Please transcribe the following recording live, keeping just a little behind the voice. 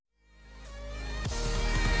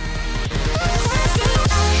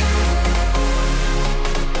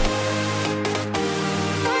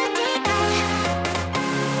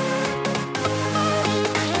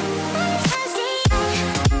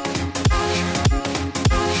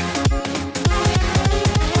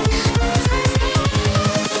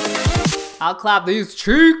I'll clap these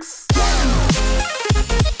cheeks.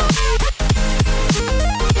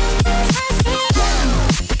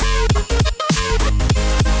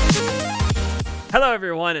 Hello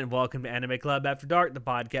everyone and welcome to Anime Club After Dark, the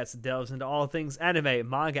podcast that delves into all things anime,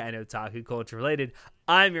 manga, and otaku culture related.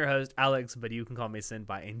 I'm your host, Alex, but you can call me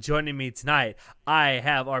Senpai. And joining me tonight, I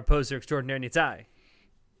have our poster extraordinaire, Nitai.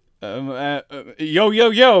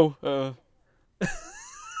 Yo.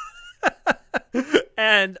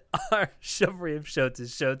 And our chivalry of Shota,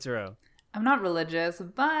 Shotaro. I'm not religious,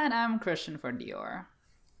 but I'm Christian for Dior.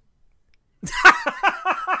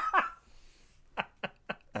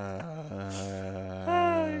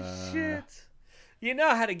 Oh, shit. You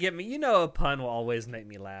know how to get me. You know a pun will always make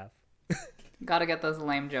me laugh. Gotta get those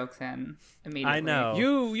lame jokes in immediately. I know.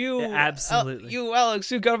 You absolutely.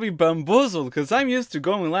 Alex, you gotta be bamboozled, because I'm used to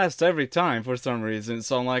going last every time for some reason,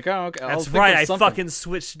 so I'm like, oh, okay, That's right, I fucking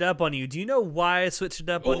switched it up on you. Do you know why I switched it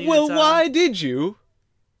up on you? Well, Nitai? why did you?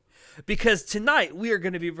 Because tonight we are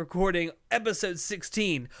going to be recording episode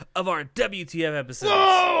 16 of our WTF episode.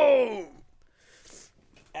 No!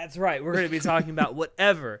 That's right. We're going to be talking about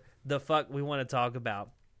whatever the fuck we want to talk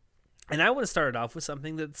about. And I want to start it off with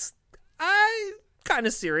something that's kind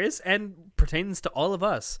of serious and pertains to all of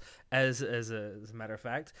us as a matter of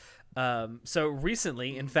fact. So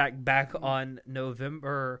recently, in fact, back on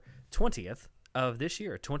November 20th of this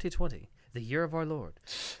year, 2020, the year of our Lord,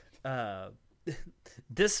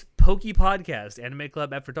 this Pokey podcast, Anime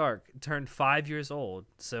Club After Dark, turned 5 years old.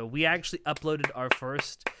 So we actually uploaded our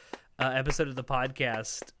first episode of the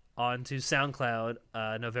podcast onto SoundCloud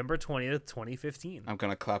November 20th, 2015. I'm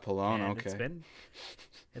gonna clap alone, And okay.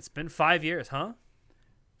 It's been 5 years, huh?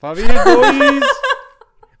 5 years, boys!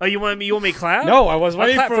 Oh, you want me to clap? No, I was I'll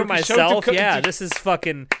waiting clap for for the show myself. to Yeah, this is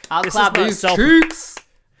fucking. I'll this clap is not these cheeks.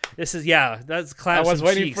 This is that's clap. I was some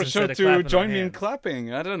waiting cheeks for show instead of to clapping join our me in hands.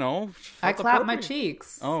 clapping. I don't know. I Felt clap my appropriate.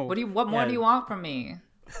 cheeks. Oh. What more Yeah. do you want from me?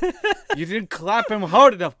 You didn't clap him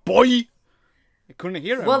hard enough, boy! I couldn't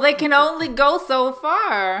hear him. Well, they can only go so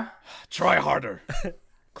far. Try harder.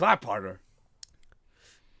 Clap harder.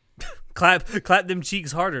 Clap them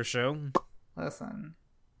cheeks harder, show. Listen.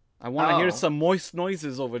 I want to hear Oh. some moist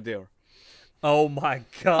noises over there. Oh my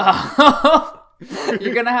god!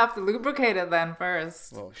 You're gonna have to lubricate it then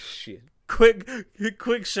first. Oh, shit. Quick,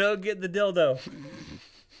 show, get the dildo.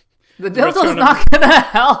 The dildo's Return of- not gonna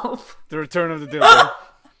help. The return of the dildo.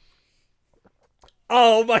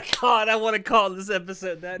 Oh my god! I want to call this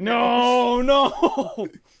episode that. No!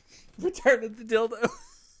 Return of the dildo.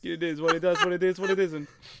 It is what it does, what it is, what it isn't.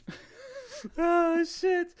 Oh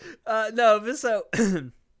shit! No, but so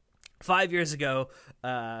 5 years ago,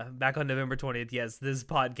 back on November 20th, yes, this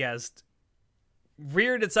podcast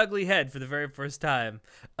reared its ugly head for the very first time.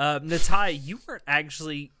 Natai, you weren't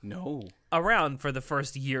actually No. around for the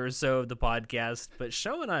first year or so of the podcast, but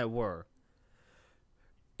Sho and I were.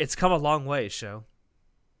 It's come a long way, Sho.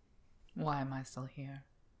 Why am I still here?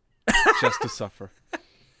 Just to suffer.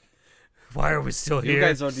 Why are we still here? You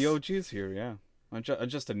guys are the OGs here, yeah. I'm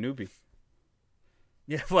just a newbie.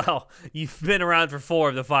 Yeah, well, you've been around for 4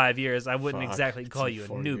 of the 5 years. I wouldn't Fuck, exactly it's call been you a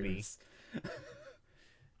 4 newbie. years.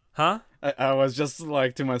 Huh? I was just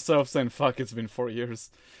like to myself saying, fuck, it's been 4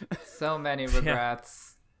 years. So many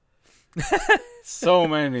regrets. So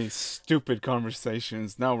many stupid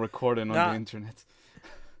conversations now recorded on Nah. the internet.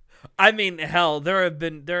 I mean, hell, there have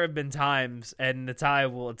been times, and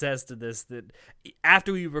Natai will attest to this, that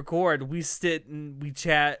after we record, we sit and we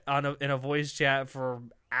chat in a voice chat for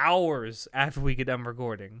hours after we get done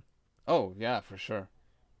recording. Oh, yeah, for sure.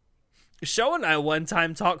 Sho and I one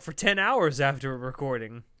time talked for 10 hours after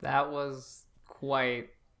recording. That was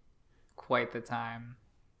quite the time.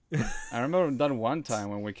 I remember that one time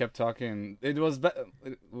when we kept talking. It was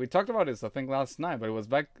we talked about this, I think, last night, but it was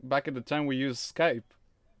back at the time we used Skype,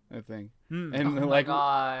 I think. And Oh my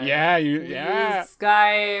god. yeah, We yeah. used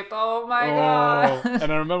Skype. Oh my god.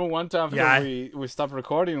 And I remember one time after Yeah. we stopped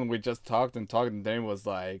recording and we just talked, and then it was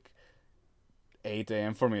like 8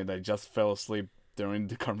 a.m. for me, and I just fell asleep during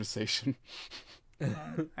the conversation. Oh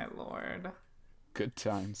my lord. Good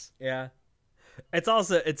times. Yeah.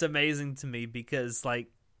 It's amazing to me because, like,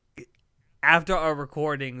 after our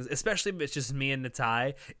recordings, especially if it's just me and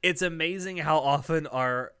Natai, it's amazing how often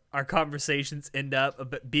our conversations end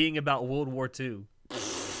up being about World War II.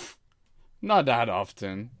 Not that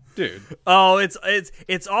often, dude. Oh,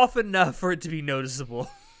 it's often enough for it to be noticeable.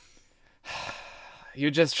 You're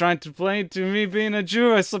just trying to play to me being a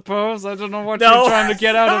Jew, I suppose. I don't know what you're trying to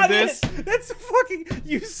get out of this. That's fucking,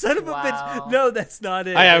 you son of a Wow. bitch. No, that's not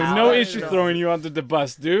it. I have no Alex, issue no. throwing you under the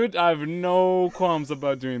bus, dude. I have no qualms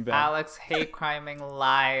about doing that. Alex hate criming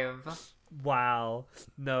live. Wow.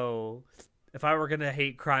 No. If I were gonna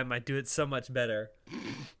hate crime, I'd do it so much better.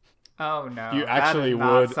 Oh no. You that actually is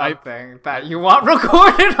not would. something that you want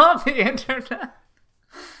recorded on the internet.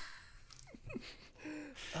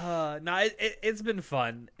 No, it's been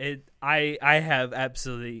fun. I have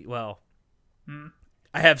absolutely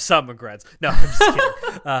I have some regrets. No, I'm just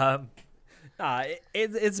kidding.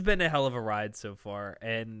 It's been a hell of a ride so far,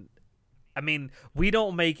 and I mean, we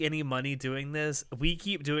don't make any money doing this. We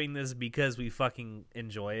keep doing this because we fucking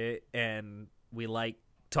enjoy it, and we like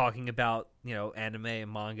talking about, anime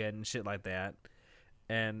and manga and shit like that.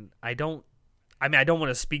 And I don't want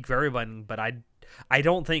to speak for everyone, but I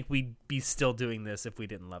don't think we'd be still doing this if we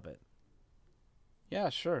didn't love it. Yeah,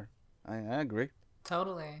 sure. I agree.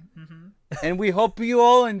 Totally. Mm-hmm. And we hope you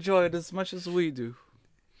all enjoy it as much as we do.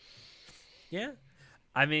 Yeah.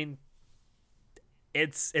 I mean,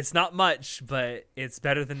 it's not much, but it's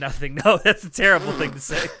better than nothing. No, that's a terrible thing to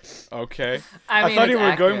say. Okay. I mean, thought you it's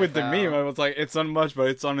were going accurate, with the though. meme. I was like, it's not much, but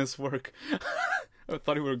it's honest work. I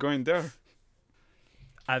thought you were going there.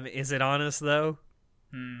 I mean, is it honest though?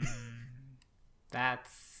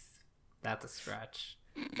 That's a stretch.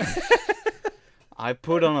 I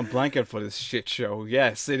put on a blanket for this shit show.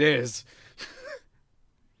 Yes, it is.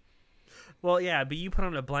 Well, yeah, but you put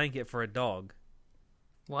on a blanket for a dog.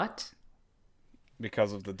 What?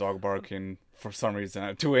 Because of the dog barking for some reason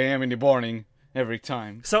at 2 a.m. in the morning every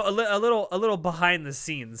time. So a little behind the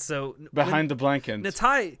scenes. So Behind the blanket.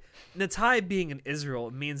 Natai being in Israel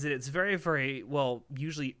means that it's very, very,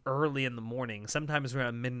 usually early in the morning, sometimes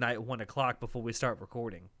around midnight, 1 o'clock before we start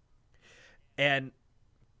recording. And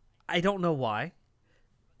I don't know why,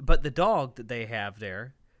 but the dog that they have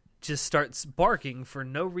there just starts barking for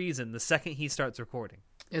no reason the second he starts recording.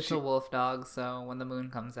 It's a wolf dog, so when the moon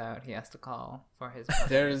comes out, he has to call for his.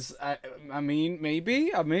 There's,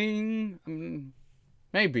 maybe.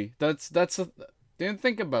 Maybe. That's a. Didn't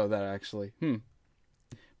think about that actually.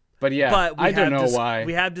 But yeah, But I don't know why.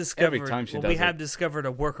 We have discovered. Every time she we does have it. discovered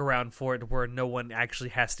a workaround for it where no one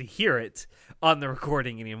actually has to hear it on the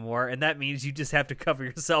recording anymore, and that means you just have to cover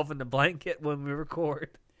yourself in the blanket when we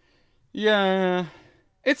record. Yeah,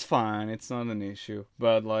 it's fine. It's not an issue.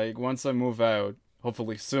 But like once I move out,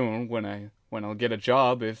 hopefully soon, when I'll get a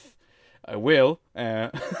job, if I will,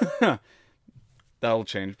 that'll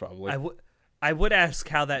change probably. I would ask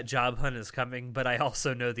how that job hunt is coming, but I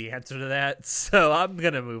also know the answer to that, so I'm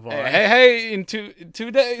gonna move on. Hey! In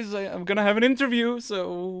 2 days, I'm gonna have an interview.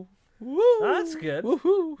 So, woo! Oh, that's good.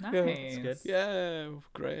 Woohoo! Nice. Yeah, That's good. yeah,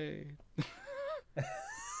 great.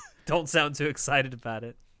 Don't sound too excited about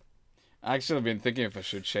it. I actually have been thinking if I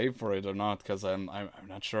should shave for it or not, because I'm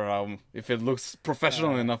not sure if it looks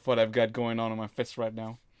professional enough what I've got going on my face right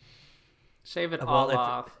now. Shave it Well, all if-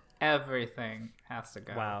 off. Everything has to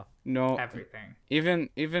go. Wow. No, Everything.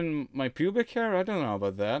 even my pubic hair. I don't know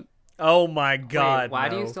about that. Oh my god. Wait, why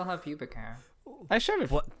do no. you still have pubic hair? I shave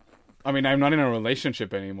it. What? I mean, I'm not in a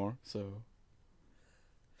relationship anymore, so.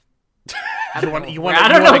 You want I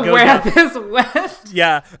to don't know where this went.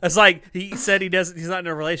 Yeah, it's like he said he's not in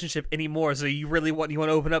a relationship anymore, so you want to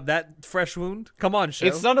open up that fresh wound? Come on, show.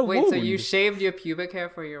 It's not a Wait, wound. so you shaved your pubic hair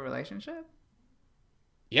for your relationship?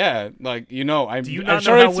 Yeah, like Do you I'm not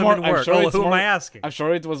sure know how it's women more. work? I'm sure Oh, it's who more, am I asking? I'm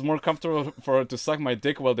sure it was more comfortable for her to suck my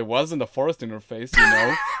dick while there wasn't a forest in her face. You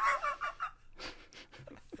know.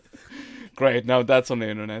 Great. Now that's on the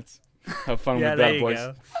internet. Have fun Yeah, with there that, you boys.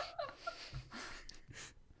 go.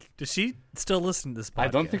 Does she still listen to this podcast? I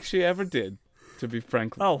don't think she ever did, to be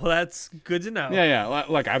frank. Oh, well, that's good to know. Yeah.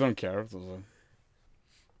 Like I don't care.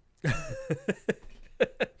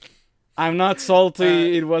 I'm not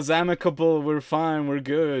salty. It was amicable. We're fine. We're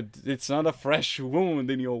good. It's not a fresh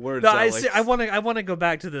wound in your words, No, Alex. I want to go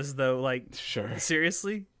back to this though. Like, Sure.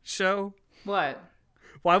 seriously, show. What?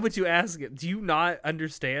 Why would you ask it? Do you not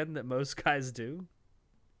understand that most guys do?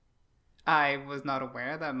 I was not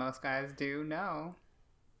aware that most guys do. No.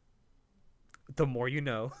 The more you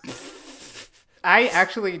know. I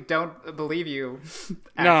actually don't believe you.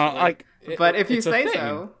 No, actually. like. But if you it's a say thing.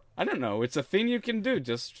 so. I don't know. It's a thing you can do,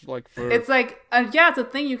 just like for. It's like, yeah, it's a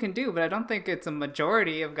thing you can do, but I don't think it's a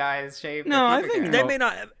majority of guys shave. No, their I pubic think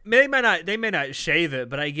hair. They may not shave it,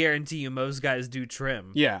 but I guarantee you most guys do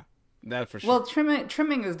trim. Yeah, that for sure. Well,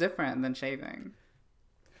 trimming is different than shaving.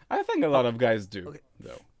 I think a lot of guys do,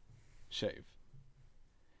 though. Shave.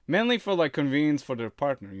 Mainly for like convenience for their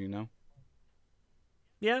partner, you know.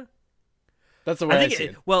 Yeah. That's the way I, I see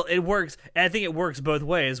think it. it works. I think it works both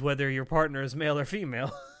ways, whether your partner is male or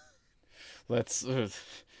female. Let's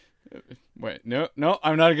wait. No,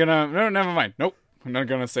 I'm not gonna. No, never mind. Nope, I'm not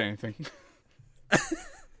gonna say anything. I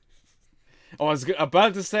was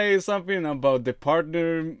about to say something about the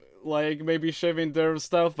partner like maybe shaving their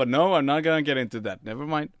stuff, but no, I'm not gonna get into that. Never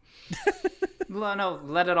mind. No,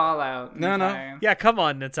 let it all out. No. Natai. Yeah, come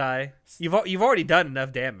on, Natai. You've already done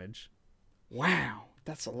enough damage. Wow,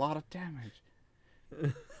 that's a lot of damage.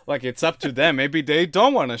 Like, it's up to them. Maybe they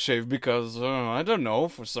don't want to shave because, I don't know,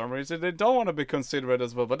 for some reason they don't want to be considerate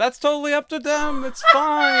as well. But that's totally up to them. It's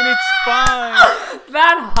fine. It's fine.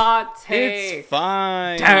 That hot take. It's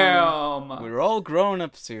fine. Damn. We're all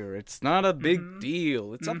grown-ups here. It's not a big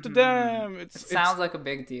deal. It's up to them. It sounds like a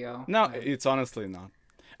big deal. No, Like, it's honestly not.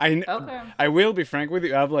 okay. I will be frank with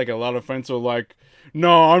you. I have, like, a lot of friends who are like,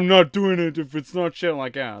 no, I'm not doing it if it's not shit. I'm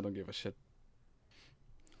like, yeah, I don't give a shit.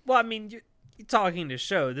 Well, I mean, you're talking to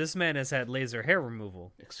show. This man has had laser hair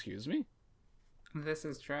removal. Excuse me? This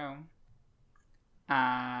is true.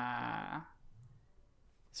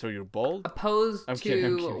 So you're bald? Opposed I'm to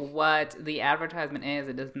kidding. what the advertisement is,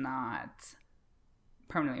 it does not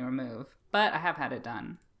permanently remove. But I have had it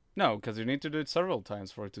done. No, because you need to do it several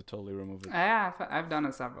times for it to totally remove it. Yeah, I've done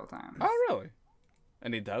it several times. Oh, really?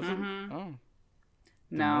 And it doesn't? Mhm. Oh.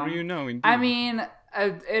 The No. more you know, indeed. I mean,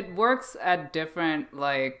 it works at different,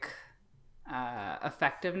 like,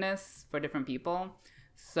 effectiveness for different people.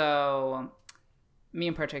 So, me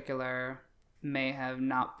in particular may have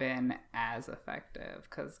not been as effective.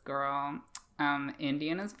 Because, girl, I'm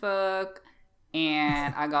Indian as fuck.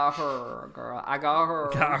 And I got her, girl. I got her.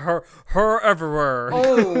 Got her everywhere.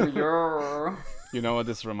 Oh, yeah. You know what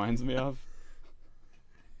this reminds me of?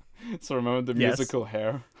 So remember the Yes. musical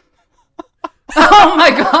Hair? Oh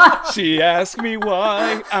my god. She asked me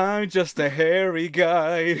why I'm just a hairy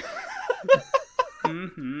guy.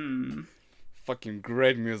 Mm-hmm. Fucking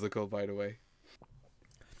great musical, by the way.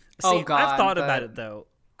 See, Oh, God, I've thought but- about it though.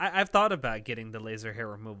 I've thought about getting the laser hair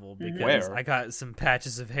removal because Where? I got some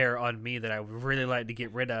patches of hair on me that I would really like to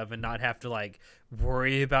get rid of and not have to like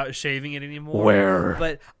worry about shaving it anymore. Where?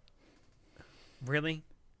 But really,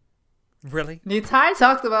 Nitai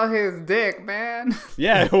talked about his dick, man.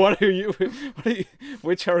 Yeah,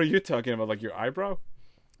 which hair are you talking about? Like your eyebrow?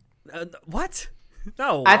 what?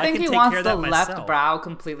 No, I think can he take wants care of the that left myself. brow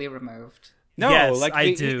completely removed. No, Yes, like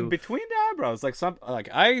I do. between the eyebrows, like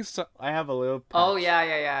I have a little. Patch. Oh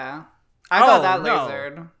yeah. I got Oh, that no.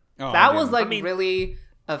 lasered. Oh, That I was didn't. like I mean- really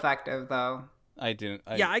effective though. I didn't.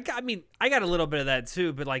 Yeah, I mean, I got a little bit of that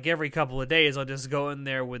too, but like every couple of days, I'll just go in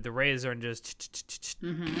there with the razor and just.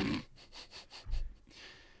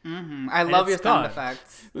 I love your it's sound gone.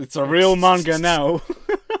 effects. It's a real manga now.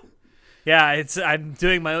 Yeah, I'm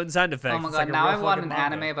doing my own sound effects. Oh my It's god! like a Now real I want fucking an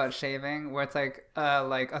manga. anime about shaving where it's like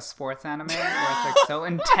a sports anime where it's like so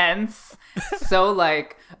intense, so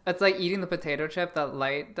like it's like eating the potato chip that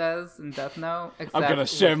Light does in Death Note. Except gonna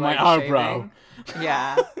with, shave my like, eyebrow. shaving.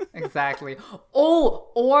 Yeah, exactly. Oh,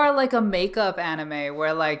 or like a makeup anime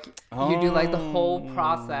where like you do like the whole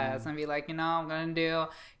process and be like, I'm gonna do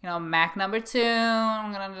Mac number 2.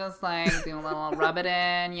 I'm gonna just like do a little rub it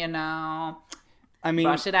in, I mean,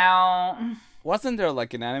 brush it out. wasn't there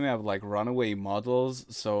like an anime of like runaway models?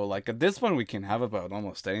 So like at this point we can have about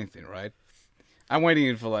almost anything, right? I'm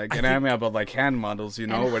waiting for like an anime about like hand models,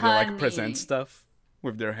 And where they like honey. present stuff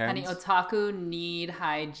with their Honey, hands. otaku need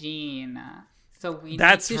hygiene. So we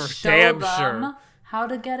That's need to for show damn them sure. how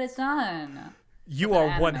to get it done. You are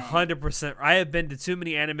anime. 100%. I have been to too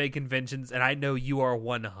many anime conventions, and I know you are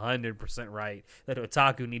 100% right that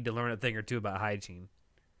otaku need to learn a thing or two about hygiene.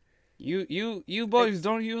 You boys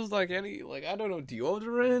don't use like any like I don't know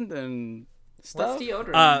deodorant and stuff. What's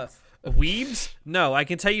deodorant? Weebs? No, I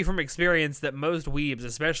can tell you from experience that most weebs,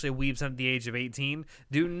 especially weebs under the age of 18,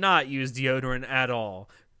 do not use deodorant at all.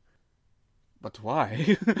 But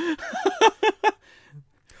why?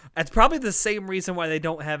 That's probably the same reason why they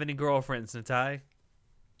don't have any girlfriends, Natai.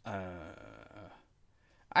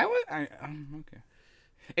 Okay.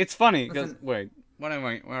 It's funny because Listen. wait, where am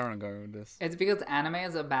I going with this? It's because anime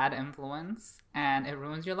is a bad influence and it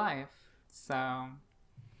ruins your life. So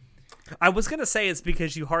I was going to say it's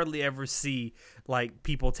because you hardly ever see like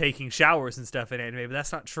people taking showers and stuff in anime, but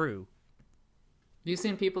that's not true. you've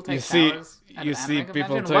seen people take You see- showers at you an see anime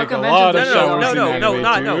people convention? What take a conventions lot are of you showers going in to?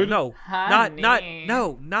 anime, dude.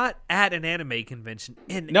 Not at an anime convention.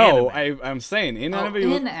 In No, anime. I'm saying in Oh, anime.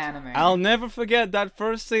 in anime. I'll never forget that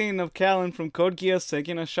first scene of Callan from Code Geass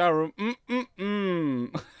taking a shower.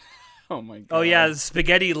 Oh my god. Oh yeah,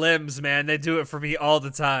 spaghetti limbs, man. They do it for me all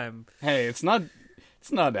the time. Hey, it's not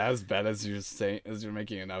as bad as you're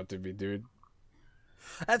making it out to be, dude.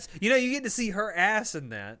 That's you get to see her ass in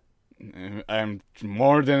that. I'm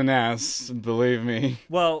more than an ass, believe me.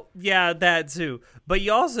 Well, yeah, that too. But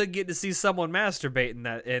you also get to see someone masturbate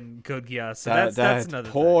in Code Geass. So that's another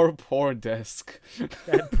poor desk.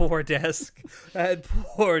 That poor desk. That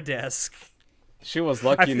poor desk. She was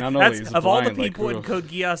lucky not only is of all the blind, people like, in Code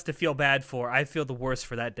Geass to feel bad for, I feel the worst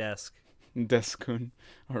for that desk. Deskun,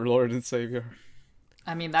 our Lord and Savior.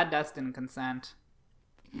 I mean, that desk didn't consent.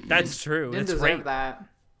 That's true. Didn't It's deserve rape.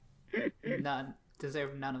 that.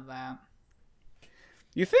 Deserve none of that.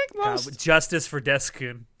 You think God, most? justice for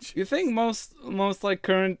Deskun. You think most like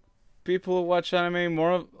current people who watch anime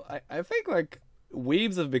more of? I think like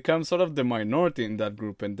weebs have become sort of the minority in that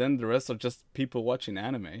group, and then the rest are just people watching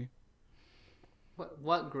anime.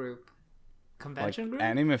 What group? Convention group?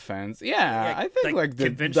 Anime fans. Yeah, I think like that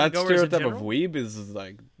convention goers in stereotype of general? weeb is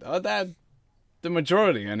like that the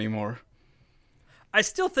majority anymore. I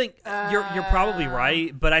still think you're probably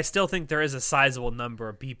right, but I still think there is a sizable number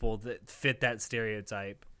of people that fit that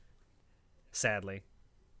stereotype. Sadly.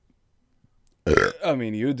 I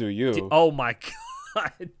mean, you do you. Oh my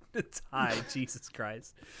God, Ty, Jesus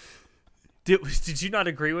Christ! Did you not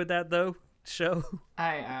agree with that though? Show.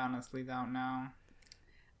 I honestly don't know.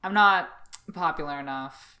 I'm not popular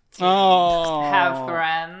enough to Oh. have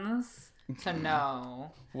friends to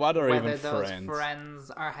know What are whether even those friends?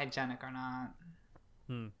 friends are hygienic or not.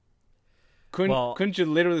 Couldn't you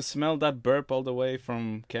literally smell that burp all the way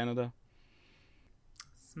from Canada?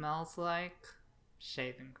 Smells like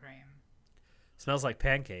shaving cream. Smells like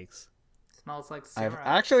pancakes. Smells like I've syrup.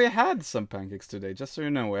 actually had some pancakes today, just so you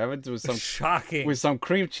know. We have it with Shocking. with some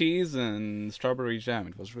cream cheese and strawberry jam.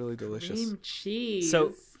 It was really delicious. Cream cheese.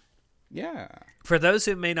 So- Yeah. For those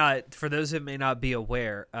who may not be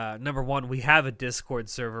aware, number one, we have a Discord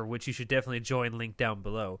server which you should definitely join. Link down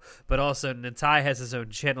below. But also, Natai has his own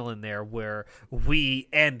channel in there where we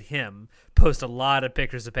and him post a lot of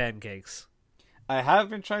pictures of pancakes. I have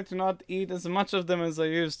been trying to not eat as much of them as I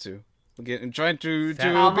used to. Again, trying to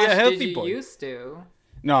How be a much healthy did you boy. used to?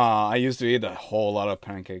 No, I used to eat a whole lot of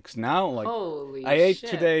pancakes. Now, like, Holy I ate shit.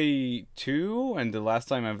 today 2, and the last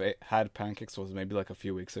time I've had pancakes was maybe like a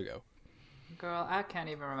few weeks ago. Girl, I can't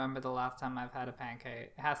even remember the last time I've had a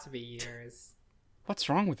pancake. It has to be years. What's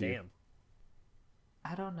wrong with you? Damn.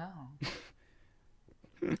 I don't know.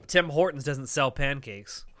 Tim Hortons doesn't sell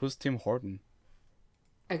pancakes. Who's Tim Horton?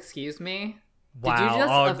 Excuse me? Wow. Did you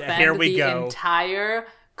just Oh, offend here we the go. entire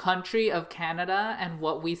country of Canada and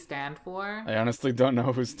what we stand for? I honestly don't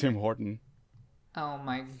know who's Tim Horton. Oh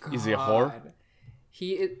my god. Is he a whore?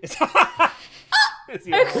 He is... Is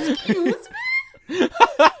he a whore? Excuse me?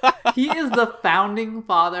 He is the founding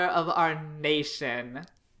father of our nation.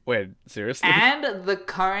 Wait, seriously? And the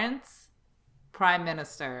current prime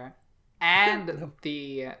minister. And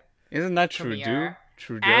the Isn't that Trudeau? premier.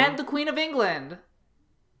 Trudeau? And the Queen of England.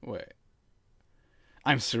 Wait.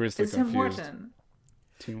 I'm seriously It's Tim confused. Horton.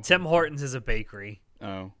 Tim Hortons is a bakery.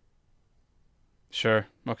 Oh. Sure.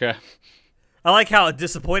 Okay. I like how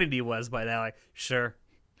disappointed he was by that. Like, sure.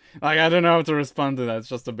 Like, I don't know how to respond to that. It's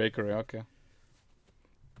just a bakery. Okay.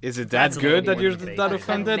 Is it that That's a good little that you're more than that bacon.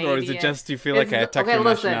 offended, or is it Canadian. just you feel like I attacked okay, your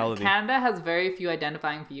listen, nationality? Canada has very few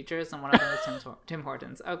identifying features, and one of them is Tim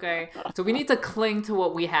Hortons. Okay, so we need to cling to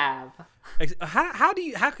what we have. How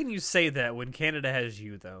can you say that when Canada has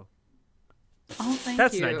you though? Oh, thank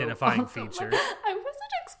That's you. an identifying Oh, feature. I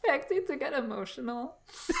wasn't expecting to get emotional.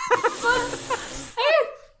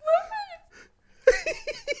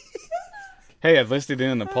 Hey, at least he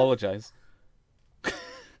didn't apologize.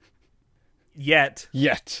 Yet,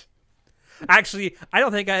 Actually, I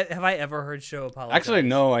don't think I ever heard Show apologize. Actually,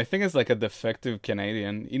 no. I think it's like a defective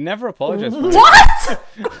Canadian. He never apologized for it. What?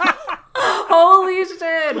 Holy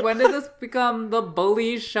shit! When did this become the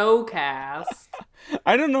bully showcast?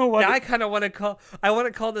 I don't know what. Now I kind of want to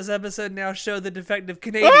call this episode now "Show the Defective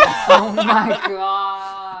Canadian." Oh my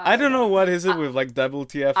god! I don't know what is it with like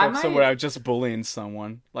WTF I episode might- where I'm just bullying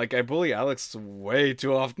someone. Like I bully Alex way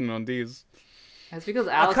too often on these. It's because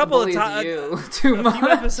Alex couple of bullies ti- you too a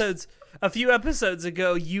much. A few episodes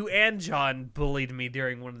ago, you and John bullied me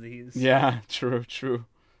during one of these. Yeah, true.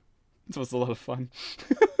 It was a lot of fun.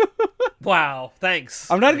 Wow,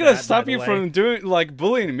 thanks. I'm not for gonna that, by stop the you way. from doing like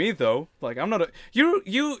bullying me though. Like I'm not.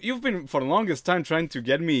 You've been for the longest time trying to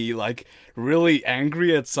get me like really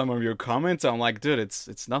angry at some of your comments. I'm like, dude,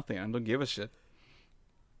 it's nothing. I don't give a shit.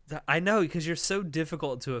 I know because you're so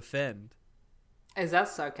difficult to offend. Is that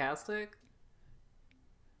sarcastic?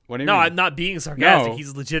 What do you No, mean? I'm not being sarcastic. No.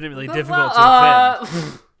 He's legitimately Well, difficult to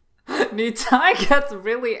offend. Nitai gets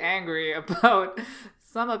really angry about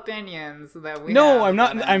some opinions that we No, have I'm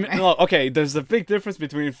not. on I'm anime. no, okay. There's a big difference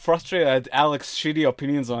between frustrated at Alex's shitty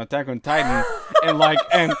opinions on Attack on Titan and like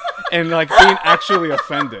and and like being actually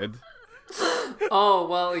offended. Oh,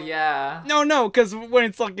 well, yeah. No, because when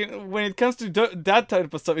it's like when it comes to that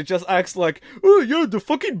type of stuff, it just acts like, oh yeah, the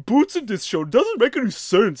fucking boots in this show doesn't make any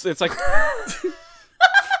sense. It's like,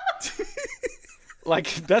 like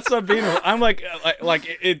that's not being. I'm like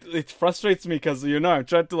it frustrates me because I'm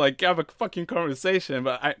trying to like have a fucking conversation,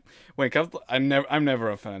 but when it comes to, I'm never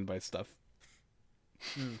offended by stuff.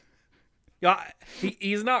 Yeah,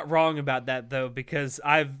 he's not wrong about that though, because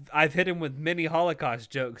I've hit him with many Holocaust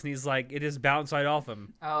jokes, and he's like, it just bounced right off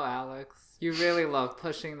him. Oh, Alex, you really love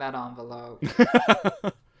pushing that envelope.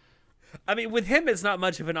 I mean, with him, it's not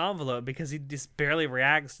much of an envelope because he just barely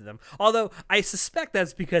reacts to them. Although I suspect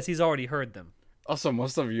that's because he's already heard them. Also,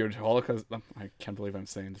 most of your Holocaust, I can't believe I'm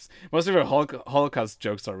saying this. Most of your Holocaust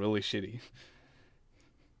jokes are really shitty.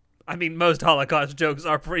 I mean, most Holocaust jokes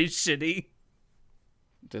are pretty shitty.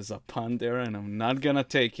 There's a pun there, and I'm not gonna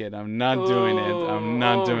take it. I'm not doing it. I'm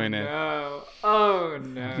not doing it. No. Oh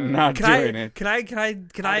no! I'm not doing it. How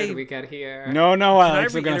did we get here? No,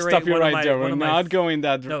 Alex, I'm gonna reiterate stop you one of right my- there. one We're of my not f- going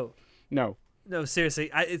that. No, No. seriously,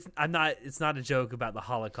 it's not a joke about the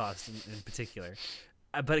Holocaust in particular.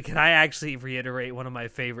 But can I actually reiterate one of my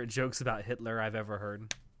favorite jokes about Hitler I've ever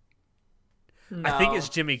heard? No. I think it's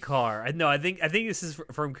Jimmy Carr. I think this is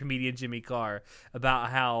from comedian Jimmy Carr about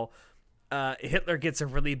how Hitler gets a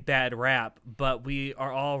really bad rap, but we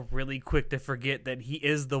are all really quick to forget that he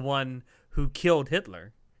is the one who killed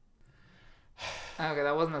Hitler. Okay,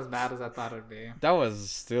 that wasn't as bad as I thought it'd be. That was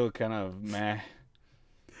still kind of meh.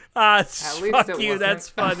 At least Fuck it you. wasn't That's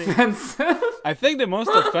funny. offensive. I think the most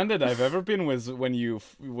offended I've ever been was when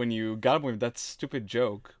you got with that stupid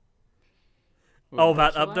joke. Oh,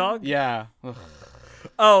 about Which one? Updog? Yeah. Ugh.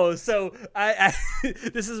 Oh, so I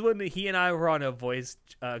this is when he and I were on a voice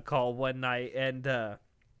call one night, and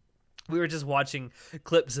we were just watching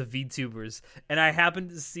clips of VTubers, and I happened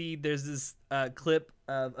to see there's this clip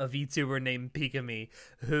of a VTuber named Pikami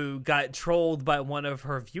who got trolled by one of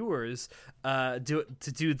her viewers to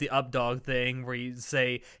do the Updog thing, where you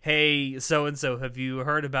say, "Hey, so and so, have you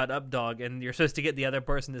heard about Updog?" And you're supposed to get the other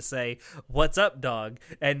person to say, "What's up, dog?"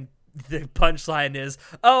 And the punchline is,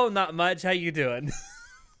 "Oh, not much. How you doing?"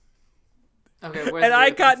 Okay, where's And the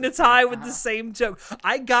I got in a offensive tie part? with the same joke.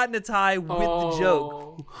 I got in a tie with the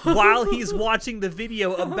joke while he's watching the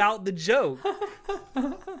video about the joke.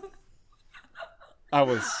 I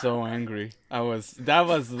was so angry. That was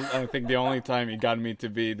I think the only time he got me to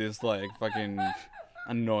be this like fucking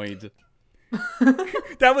annoyed.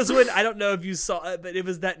 That was when, I don't know if you saw it, but it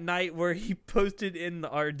was that night where he posted in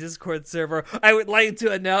our Discord server, "I would like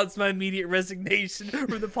to announce my immediate resignation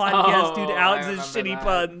from the podcast due to Oh, I Alex's remember shitty that.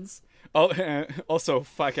 puns." Oh, also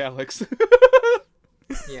fuck Alex.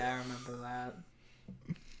 Yeah, I remember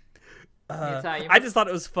that. I just thought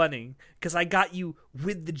it was funny because I got you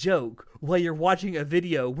with the joke while you're watching a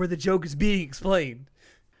video where the joke is being explained.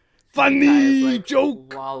 Funny Ty is, like,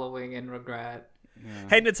 joke. wallowing in regret.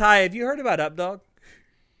 Hey, Natai, have you heard about Updog?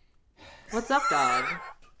 What's up, dog?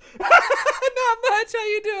 Not much. How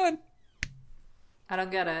you doing? I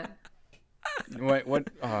don't get it. Wait, what?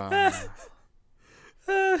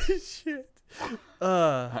 Oh, shit.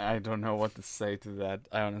 I don't know what to say to that.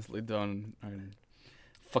 I honestly don't. I'm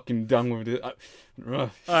fucking done with it. All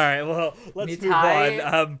right, well, let's move Nitai on.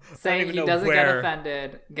 I don't Saying even he know doesn't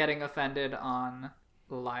where. getting offended on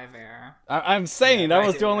live air. I'm saying that right,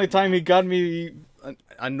 was the only right. time he got me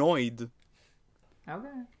annoyed. Okay.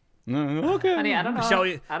 Okay. Honey, I don't know. Shall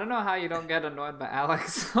we- I don't know how you don't get annoyed by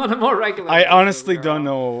Alex on a more regular I basis, honestly girl. don't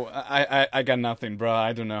know. I got nothing, bro.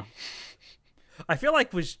 I don't know. I feel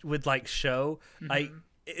like with like show, like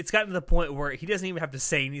it's gotten to the point where he doesn't even have to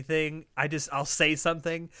say anything. I'll say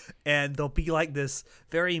something, and there'll be like this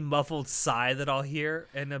very muffled sigh that I'll hear,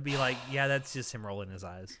 and it'll be like, yeah, that's just him rolling his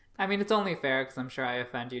eyes. I mean, it's only fair because I'm sure I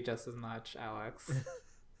offend you just as much, Alex.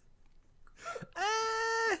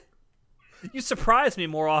 You surprise me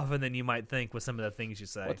more often than you might think with some of the things you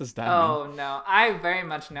say. What does that mean? Oh no, I very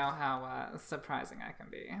much know how surprising I can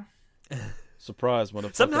be. Surprise,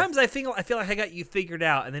 motherfucker. Sometimes I feel like I got you figured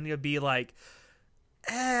out, and then you'll be like,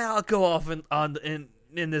 I'll go off in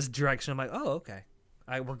this direction. I'm like, oh, okay.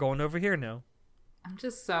 We're going over here now. I'm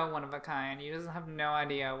just so one of a kind. You just have no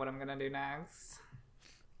idea what I'm gonna do next.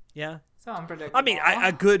 Yeah. So unpredictable. I mean,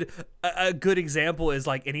 a good example is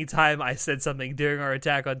like anytime I said something during our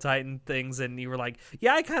Attack on Titan things, and you were like,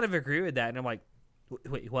 yeah, I kind of agree with that. And I'm like,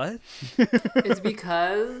 wait, what? It's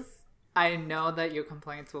because I know that your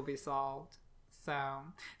complaints will be solved. So,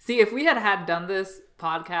 see, if we had done this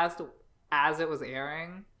podcast as it was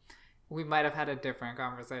airing, we might have had a different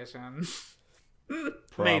conversation.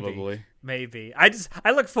 Probably. Maybe. I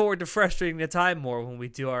look forward to frustrating the time more when we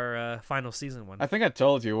do our final season one. I think I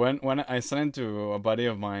told you when I sent it to a buddy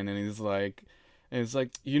of mine, and he's like,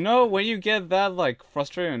 you know, when you get that like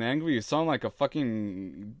frustrated and angry, you sound like a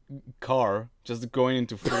fucking car just going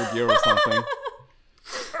into full gear or something.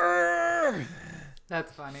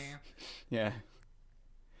 That's funny. Yeah.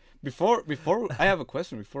 Before I have a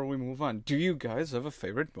question before we move on. Do you guys have a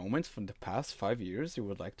favorite moment from the past 5 years you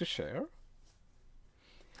would like to share?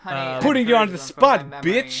 Honey, I Putting you on purged the them from my spot,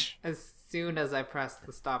 memory bitch. As soon as I press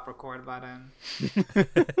the stop record button.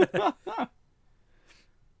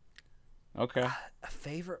 Okay. A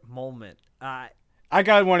favorite moment. I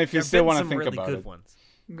got one if you There've still been want to some think really about good it. ones.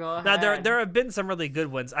 Go ahead. Now there have been some really good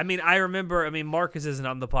ones. I mean, I remember. Marcus isn't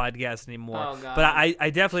on the podcast anymore, Oh, God. but I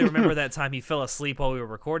definitely remember that time he fell asleep while we were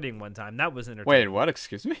recording one time. That was entertaining. Wait, what?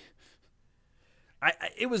 Excuse me?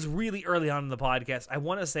 It was really early on in the podcast. I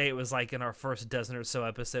want to say it was like in our first dozen or so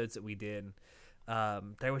episodes that we did.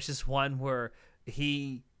 There was just one where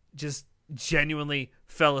he just genuinely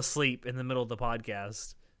fell asleep in the middle of the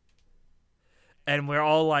podcast. And we're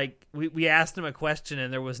all like, we asked him a question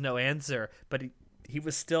and there was no answer, but he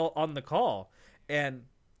was still on the call. And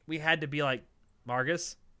we had to be like,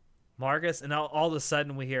 Marcus? And all of a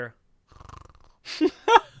sudden we hear,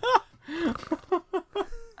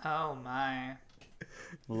 Oh my.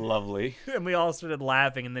 Lovely. and we all started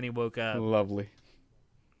laughing, and then he woke up. Lovely.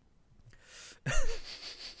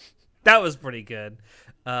 That was pretty good.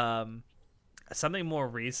 Something more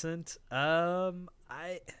recent. I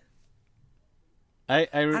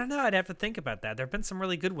don't know. I'd have to think about that. There have been some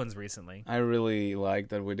really good ones recently. I really like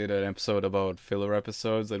that we did an episode about filler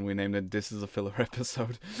episodes and we named it "This is a Filler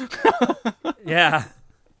Episode." Yeah.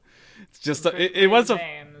 It's just it was a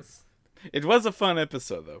names. it was a fun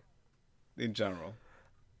episode though, in general.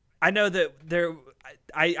 I know that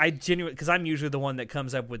I genuinely, because I'm usually the one that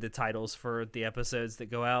comes up with the titles for the episodes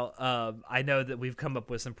that go out. I know that we've come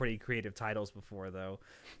up with some pretty creative titles before, though.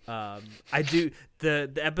 I do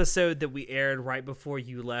the episode that we aired right before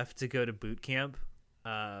you left to go to boot camp.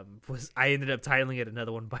 I ended up titling it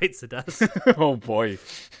 "Another One Bites the Dust." Oh boy,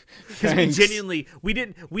 Because we genuinely we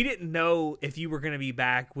didn't know if you were going to be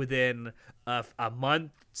back within a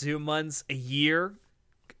month, 2 months, a year.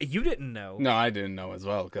 You didn't know. No, I didn't know as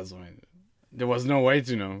well because there was no way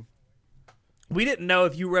to know. We didn't know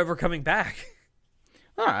if you were ever coming back.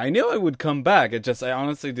 I knew I would come back. I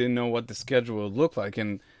honestly didn't know what the schedule would look like,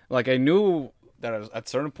 and like I knew that at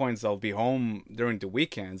certain points I'll be home during the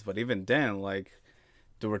weekends. But even then, like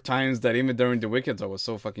there were times that even during the weekends I was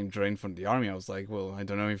so fucking drained from the army. I was like, well, I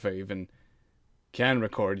don't know if I even can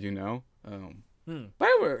record, you know. But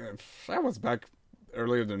I was back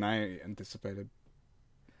earlier than I anticipated.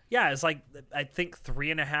 Yeah, it's like, I think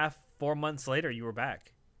 3.5, 4 months later, you were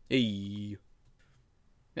back. Hey.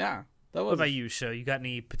 Yeah, that was. What about you, Sho? You got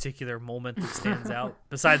any particular moment that stands out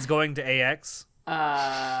besides going to AX?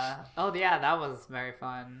 Oh yeah, that was very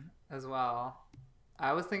fun as well.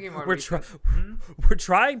 I was thinking more. We're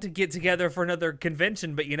trying to get together for another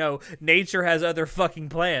convention, but nature has other fucking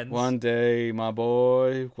plans. One day, my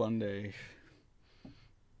boy, one day.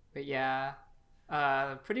 But yeah,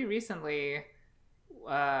 pretty recently,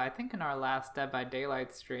 I think in our last Dead by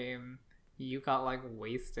Daylight stream, you got like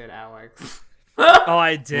wasted, Alex. Oh,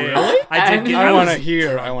 I did. Really? I did. I want to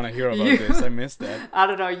hear about this. I missed that. I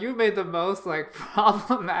don't know. You made the most like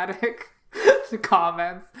problematic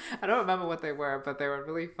comments. I don't remember what they were, but they were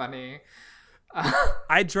really funny.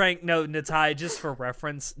 I drank Natai, just for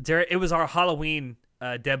reference. It was our Halloween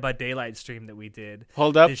Dead by Daylight stream that we did.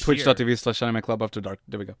 Hold up, this twitch.tv/Anime Club After Dark.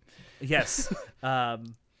 There we go. Yes.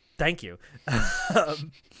 Thank you.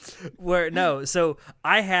 So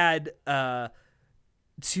I had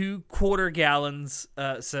 2 quarter gallons,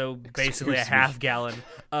 so basically a half gallon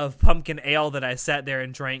of pumpkin ale that I sat there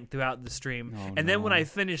and drank throughout the stream. And then when I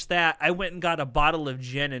finished that, I went and got a bottle of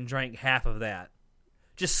gin and drank half of that.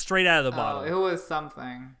 Just straight out of the bottle. It was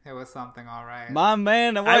something. It was something, all right. My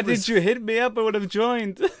man, why did you hit me up? I would have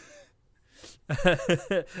joined.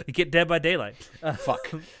 Get Dead by Daylight.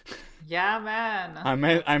 Fuck. Yeah, man.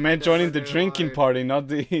 I meant joining the drinking party, not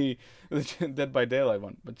the Dead by Daylight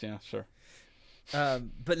one. But yeah, sure.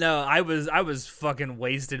 But no, I was fucking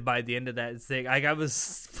wasted by the end of that thing. Like I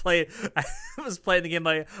was playing the game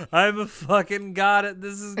like I'm a fucking god at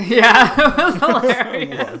this is yeah, it was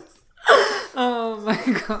hilarious. Oh my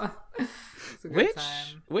god. It's a good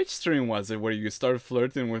time. Which stream was it where you started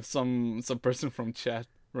flirting with some person from chat?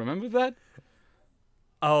 Remember that?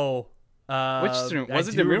 Oh, which stream was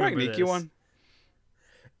it? The Mirak Nikki one?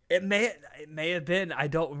 It may have been. I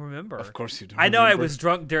don't remember. Of course you don't. I know I was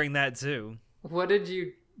drunk during that too. What did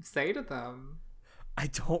you say to them? I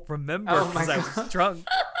don't remember Oh my because I was God. drunk.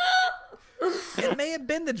 It may have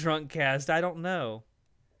been the drunk cast. I don't know.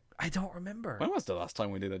 I don't remember. When was the last time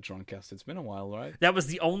we did a drunk cast? It's been a while, right? That was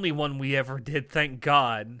the only one we ever did. Thank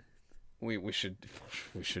God. We should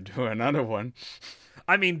do another one.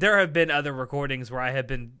 I mean, there have been other recordings where I have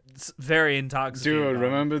been very intoxicated. Dude, on.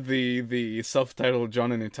 remember the self-titled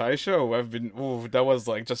John and Itai show? That was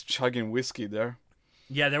like just chugging whiskey there.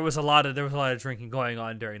 Yeah, there was a lot of drinking going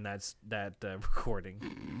on during that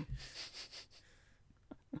recording.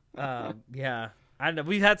 Yeah, I don't know.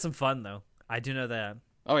 We've had some fun though. I do know that,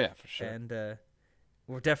 Oh yeah, for sure. and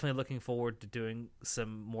we're definitely looking forward to doing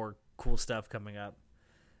some more cool stuff coming up.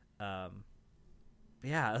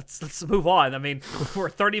 Yeah, let's move on. I mean, we're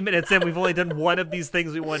 30 minutes in. We've only done one of these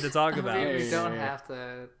things we wanted to talk about. I mean, we don't Yeah. have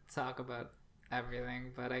to talk about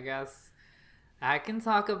everything, but I guess I can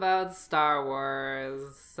talk about Star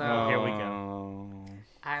Wars. So Here we go.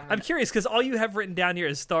 I'm curious because all you have written down here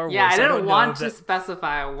is Star Wars. Yeah, I don't didn't know want to that-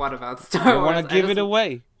 specify what about I Star Wars. want to give it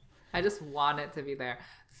away. I just want it to be there.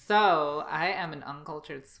 So I am an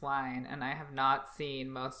uncultured swine, and I have not seen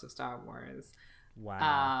most of Star Wars.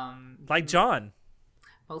 Wow. Like John.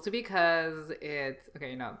 Mostly because it's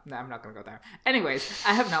okay. No, I'm not gonna go there. Anyways,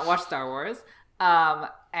 I have not watched Star Wars.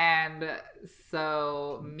 And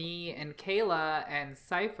so me and Kayla and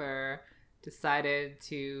Cypher decided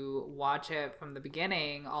to watch it from the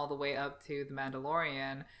beginning all the way up to The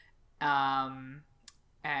Mandalorian.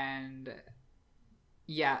 And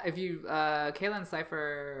yeah, if you Kayla and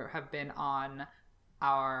Cypher have been on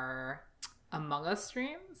our Among Us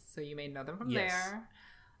streams, so you may know them from Yes. there.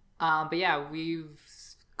 But yeah, we've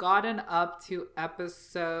gotten up to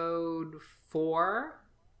episode 4,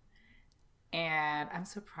 and I'm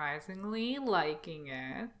surprisingly liking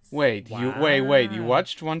it. Wait, Wow. you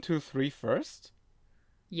watched 1, 2, 3 first?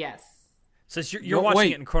 Yes. So you're No, watching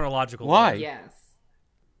wait. it in chronological Why? order. Yes.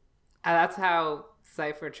 That's how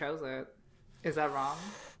Cypher chose it. Is that wrong?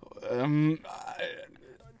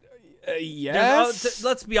 Yes.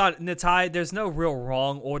 Let's be honest, Natai, there's no real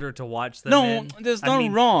wrong order to watch them No, in. there's I no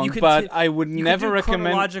mean, wrong, you can but do- I would you can never do recommend.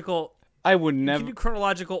 chronological. I would You never. can do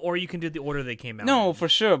chronological, or you can do the order they came out. No, in. for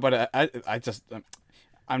sure, but I just.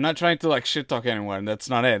 I'm not trying to like shit talk anyone. That's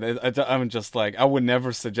not it. I'm just like I would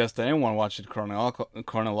never suggest that anyone watch it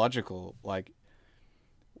chronological. Like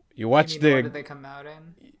you watch You mean, what the. did they come out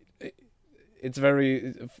in? It's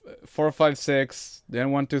very 4, 5, 6,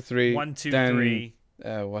 then 1, 2, 3. 1, 2, then, 3.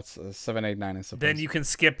 What's 7, 8, 9? I suppose. Then you can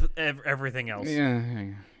skip everything else, Yeah.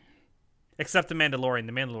 except the Mandalorian.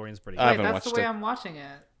 The Mandalorian's pretty I good. Wait, haven't that's the watched way it. I'm watching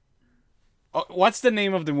it. Oh, what's the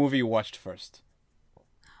name of the movie you watched first?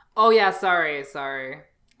 Oh yeah, sorry.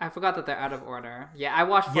 I forgot that they're out of order. Yeah, I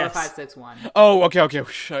watched 4, Yes. 5, 6, 1. Oh, okay. Okay.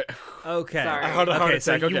 Sorry. I heard a heart Okay,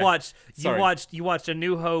 so attack, okay. you watched A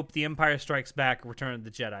New Hope, The Empire Strikes Back, Return of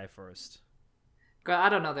the Jedi first. Girl, I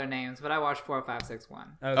don't know their names, but I watched 4, 5, 6,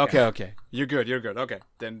 1. Okay. You're good. Okay.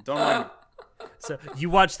 Then don't mind me. So you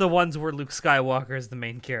watched the ones where Luke Skywalker is the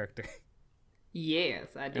main character.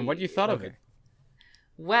 Yes, I did. And what you thought of Okay. it?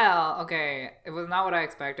 Well, okay, it was not what I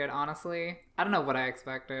expected, honestly. I don't know what I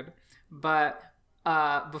expected, but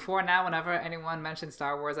before now, whenever anyone mentioned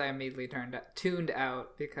Star Wars, I immediately tuned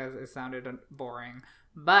out because it sounded boring.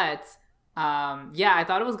 But yeah, I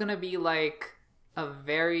thought it was gonna be like a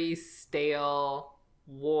very stale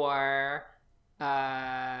war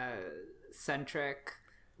centric,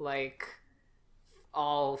 like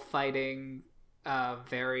all fighting,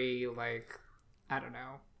 very like I don't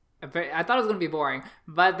know. I thought it was gonna be boring,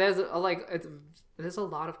 but there's a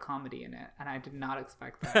lot of comedy in it, and I did not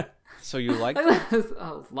expect that. So you like? There's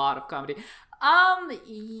a lot of comedy.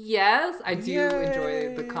 Yes, I do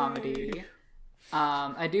enjoy the comedy.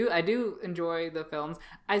 I do enjoy the films.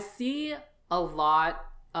 I see a lot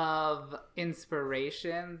of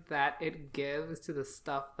inspiration that it gives to the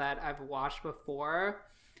stuff that I've watched before.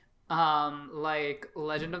 Like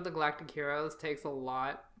Legend of the Galactic Heroes takes a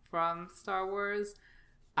lot from Star Wars.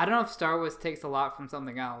 I don't know if Star Wars takes a lot from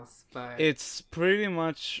something else, but It's pretty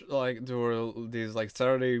much like there were these like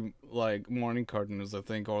Saturday like morning cartoons, I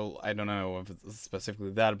think, or I don't know if it's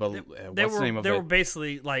specifically that, but what's the name of they it? were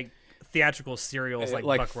basically like theatrical serials like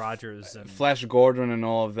like Buck Rogers and Flash Gordon and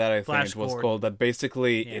all of that. I Flash think it was Gordon. called. That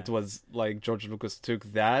basically Yeah. it was like George Lucas took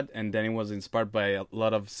that and then it was inspired by a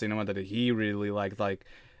lot of cinema that he really liked, like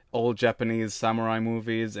old Japanese samurai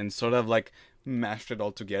movies, and sort of like mashed it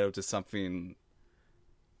all together to something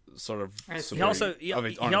sort of. I see. he also of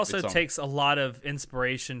its own. takes a lot of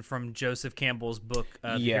inspiration from Joseph Campbell's book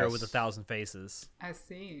The Hero Yes. with a Thousand Faces. I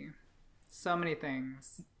see so many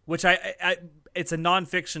things. which I it's a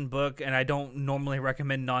nonfiction book, and I don't normally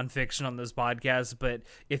recommend nonfiction on this podcast, but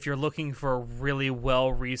if you're looking for a really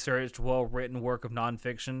well-researched, well-written work of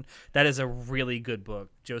nonfiction, that is a really good book.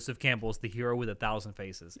 Joseph Campbell's The Hero with a Thousand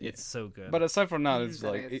Faces. It's so good. But aside from that, it's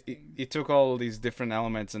That like is it took all these different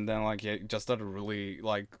elements and then like he just started really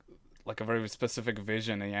like a very specific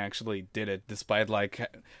vision, and he actually did it despite like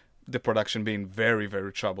the production being very,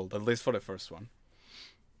 very troubled, at least for the first one.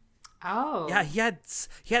 Oh. Yeah, he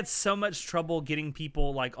had so much trouble getting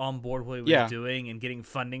people like on board what he was doing and getting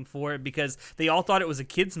funding for it because they all thought it was a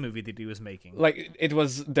kids movie that he was making. Like it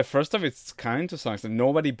was the first of its kind to some extent.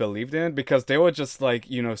 Nobody believed in it because they were just like,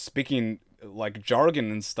 speaking like jargon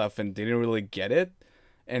and stuff and didn't really get it,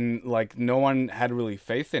 and like no one had really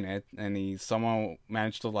faith in it, and he somehow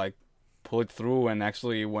managed to like pull it through and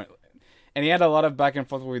actually went. And he had a lot of back and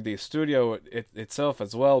forth with the studio itself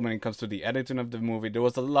as well when it comes to the editing of the movie. There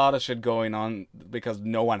was a lot of shit going on because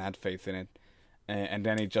no one had faith in it. And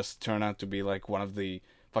then it just turned out to be like one of the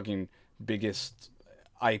fucking biggest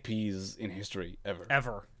IPs in history ever.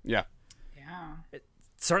 Ever. Yeah. Yeah.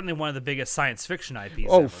 Certainly one of the biggest science fiction IPs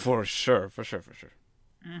Oh, ever. for sure.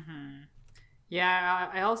 Yeah,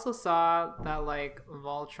 I also saw that like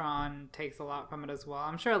Voltron takes a lot from it as well.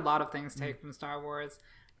 I'm sure a lot of things take from Star Wars,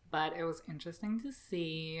 but it was interesting to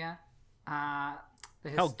see the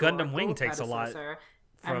Hell, Gundam Wing historical takes a lot predecessor.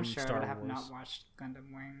 from I'm sure, Star but I have Wars. not watched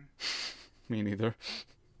Gundam Wing. Me neither.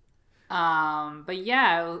 But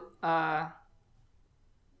yeah, I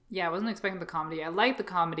wasn't expecting the comedy. I like the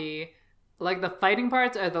comedy. Like the fighting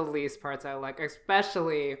parts are the least parts I like,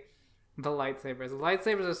 especially the lightsabers. The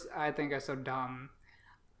lightsabers, I think, are so dumb.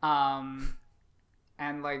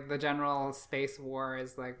 And like the general space war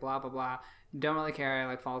is like blah blah blah. Don't really care. I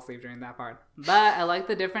like fall asleep during that part. But I like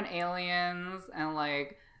the different aliens and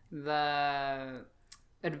like the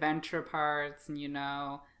adventure parts,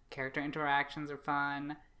 and character interactions are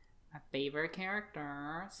fun. My favorite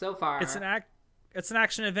character so far. It's an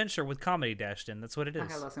action adventure with comedy dashed in. That's what it is.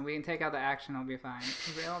 Okay, listen, we can take out the action. It'll be fine.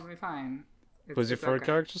 It'll be fine. Who's your favorite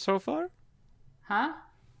character so far? Huh?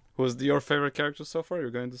 Who's your favorite character so far, you're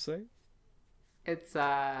going to say? It's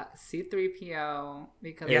C-3PO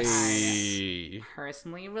because Yes. I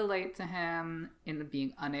personally relate to him in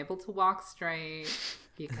being unable to walk straight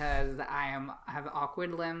because I have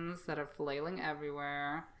awkward limbs that are flailing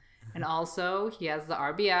everywhere. And also, he has the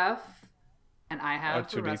RBF, and I have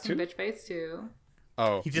the R2D2? resting bitch face too.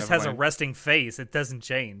 Oh, He just never has a mind. resting face. It doesn't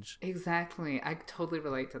change. Exactly. I totally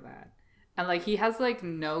relate to that. And like he has like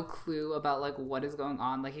no clue about like what is going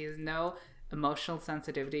on. Like he has no emotional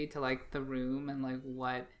sensitivity to like the room and like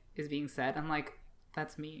what is being said. I'm like,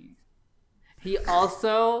 that's me. He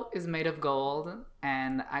also is made of gold,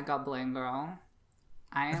 and I got Bling Girl.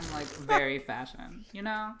 I am like very fashion,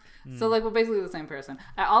 So like we're basically the same person.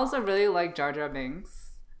 I also really like Jar Jar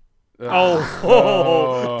Binks.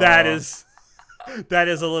 That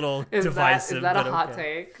is a little Is divisive. that a but hot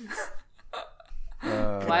okay. take?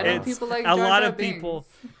 Why don't people like Jar a lot Jar of Binks? people?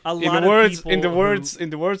 In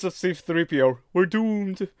the words of C-3PO, we're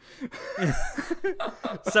doomed.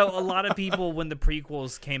 So a lot of people, when the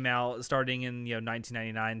prequels came out, starting in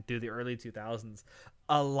 1999 through the early 2000s,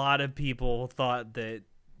 a lot of people thought that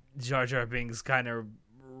Jar Jar Binks kind of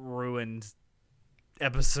ruined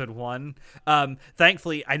episode 1.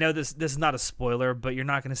 Thankfully, I know this is not a spoiler, but you're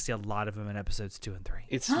not going to see a lot of him in episodes 2 and 3.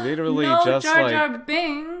 It's literally no, just Jar like Jar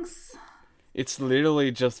Binks. it's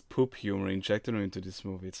literally just poop humor injected into this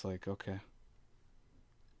movie. It's like, okay.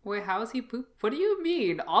 Wait, how is he poop? What do you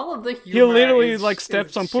mean? All of the humor. He literally is, like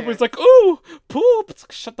steps is on poop. shit. It's like, ooh, poop. It's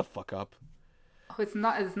like, shut the fuck up. Oh, it's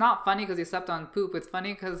not funny because he stepped on poop. It's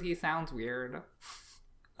funny because he sounds weird.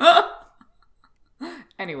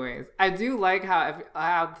 Anyways, I do like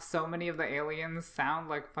how so many of the aliens sound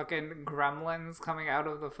like fucking gremlins coming out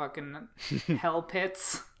of the fucking hell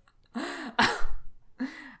pits.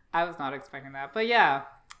 I was not expecting that, but yeah,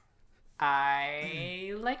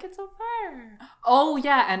 I like it so far. Oh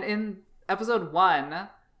yeah, and in episode 1,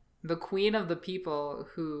 the queen of the people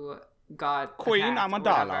who got Queen attacked,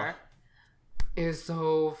 Amidala. whatever, is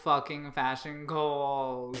so fucking fashion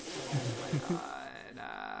goals. Oh my god.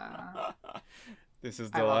 This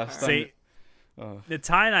is I the love last her. time. See,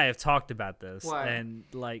 Ty and I have talked about this, What? and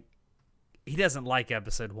like, he doesn't like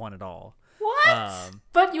episode 1 at all. What?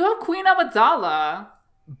 But you have Queen Amidala.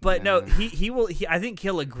 But no, he will. I think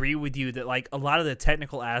he'll agree with you that like a lot of the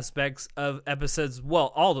technical aspects of episodes,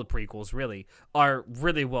 well, all the prequels really are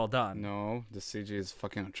really well done. No, the CG is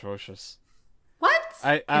fucking atrocious. What?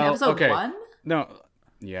 In episode okay. 1? No,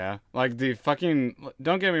 yeah, like the fucking.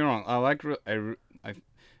 Don't get me wrong. I like.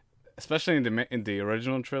 especially in the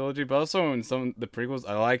original trilogy, but also in some of the prequels.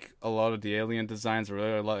 I like a lot of the alien designs. I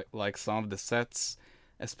really like some of the sets,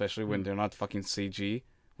 especially when they're not fucking CG,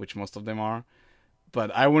 which most of them are. But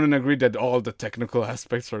I wouldn't agree that all the technical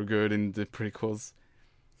aspects are good in the prequels.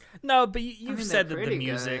 No, but you've mean, said they're that the pretty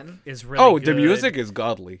music good. is really Oh, good. the music is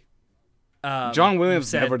godly. John You've Williams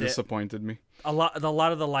said never that disappointed me. A lot of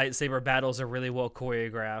the lightsaber battles are really well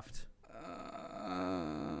choreographed.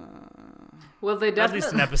 Well, they At definitely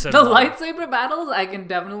least in episode the 1. lightsaber battles I can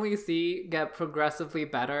definitely see get progressively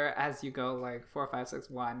better as you go like 4, 5, 6,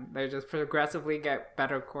 1. They just progressively get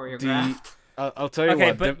better choreographed. I'll tell you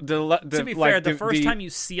Okay, what. but The to be like, fair, the first time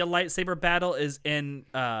you see a lightsaber battle is in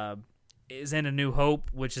A New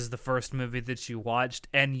Hope, which is the first movie that you watched,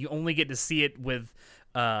 and you only get to see it with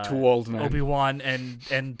two old men. Obi-Wan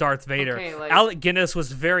and Darth Vader. Okay, like- Alec Guinness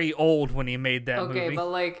was very old when he made that Okay, movie. but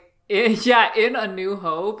like in A New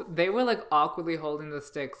Hope, they were like awkwardly holding the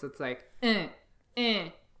sticks. It's like and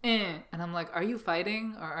I'm like, are you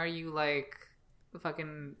fighting or are you like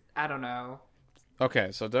fucking I don't know. Okay,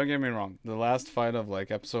 so don't get me wrong. The last fight of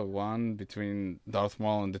like episode 1 between Darth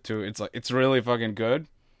Maul and the two, it's really fucking good.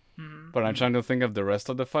 But I'm trying to think of the rest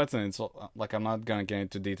of the fights, and it's like I'm not gonna get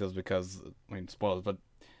into details because spoilers. But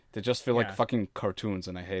they just feel like Yeah. fucking cartoons,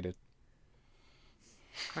 and I hate it.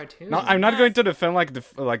 Cartoon. No, I'm not going to defend like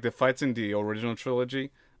the fights in the original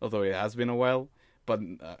trilogy, although it has been a while. But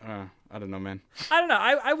I don't know, man. I don't know.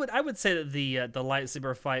 I would say that the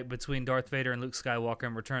lightsaber fight between Darth Vader and Luke Skywalker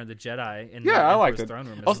in Return of the Jedi in the I liked Emperor's it. Throne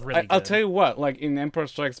Room is Also, really I'll good. tell you what, like in Empire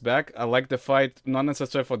Strikes Back, I like the fight not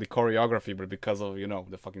necessarily for the choreography, but because of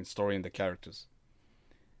the fucking story and the characters.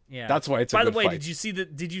 Yeah, That's why it's a By the good way, fight.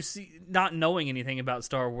 did you see? Not knowing anything about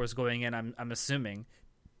Star Wars going in, I'm assuming.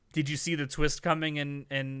 Did you see the twist coming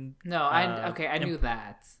in No, I knew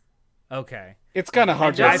that. Okay. It's kind of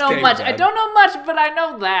hard to I escape. don't know much. I that. don't know much, but I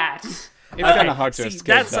know that. It's kind of hard to See, escape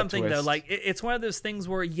that's that something twist. though. Like it's one of those things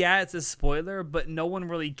where it's a spoiler, but no one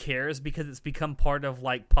really cares because it's become part of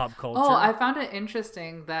like pop culture. Oh, I found it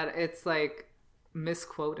interesting that it's like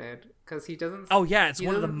misquoted because he doesn't. Oh yeah, it's he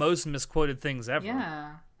one of the doesn't- most misquoted things ever.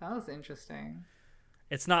 Yeah, that was interesting.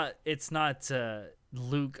 It's not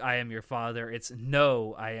Luke, I am your father. It's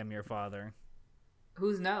no, I am your father.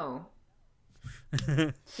 Who's no?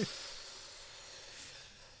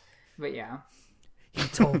 But yeah. He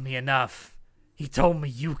told me enough. He told me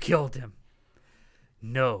you killed him.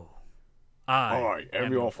 No, I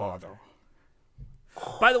am your father.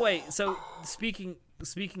 By the way, so speaking,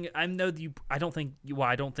 I know that you. I don't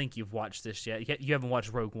think you've watched this yet. You haven't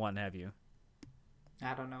watched Rogue One, have you?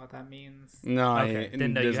 I don't know what that means. No, Okay,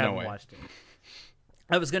 then no, you there's no haven't way. watched it.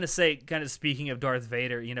 I was gonna say, kind of speaking of Darth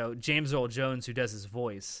Vader, James Earl Jones, who does his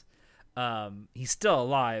voice, he's still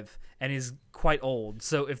alive and he's quite old.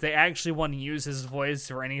 So if they actually want to use his voice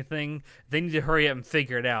for anything, they need to hurry up and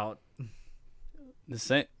figure it out. The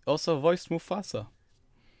same also voiced Mufasa.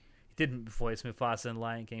 He didn't voice Mufasa in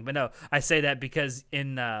Lion King, but no, I say that because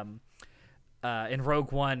in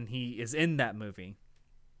Rogue One he is in that movie,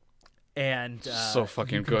 and So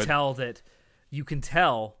fucking you can good. tell that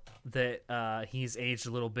he's aged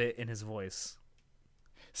a little bit in his voice.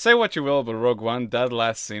 Say what you will about Rogue One, that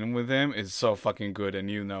last scene with him is so fucking good, and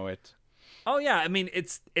you know it. Oh yeah, I mean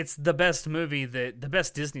it's the best movie the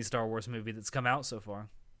best Disney Star Wars movie that's come out so far.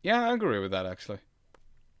 Yeah, I agree with that actually.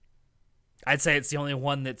 I'd say it's the only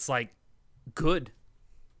one that's like good.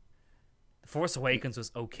 The Force Awakens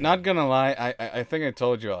was okay. Not gonna lie, I think I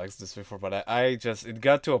told you Alex this before, but I just it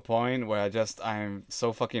got to a point where I'm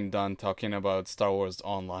so fucking done talking about Star Wars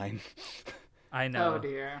online. I know. Oh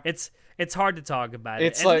dear. It's hard to talk about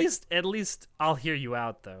It's it. like- At least I'll hear you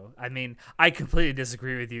out though. I mean, I completely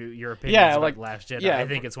disagree with you. Your opinions Yeah, about like- Last Jedi. yeah, I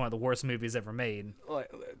think it's one of the worst movies ever made.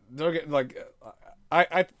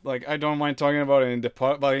 I don't mind talking about it in the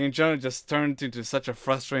part, but in general, it just turned into such a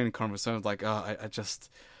frustrating conversation. Like, I just,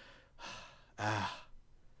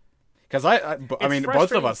 because I mean, both of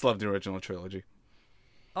frustrating. us love the original trilogy.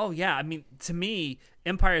 Oh yeah, I mean, to me,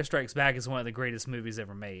 Empire Strikes Back is one of the greatest movies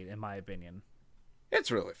ever made, in my opinion. It's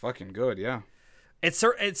really fucking good, yeah. It's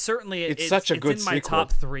certainly It's such a good in my sequel.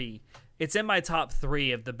 top 3. It's in my top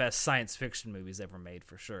 3 of the best science fiction movies ever made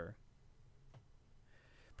for sure.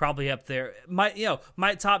 Probably up there. My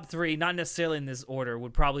top 3, not necessarily in this order,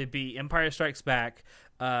 would probably be Empire Strikes Back,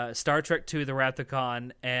 Star Trek II: The Wrath of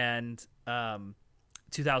Khan, and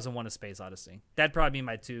 2001: A Space Odyssey. That'd probably be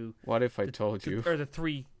my 2. What if I told you Or the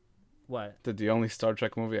 3. What? that the only Star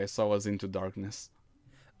Trek movie I saw was Into Darkness?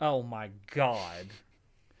 Oh my god.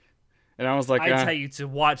 And I was like, I tell you to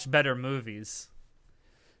watch better movies.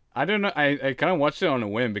 I don't know. I kind of watched it on a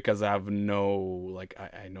whim because I have no like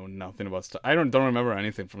I know nothing about stuff. I don't remember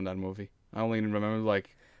anything from that movie. I only remember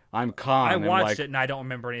like I'm Khan. I and, watched like, it and I don't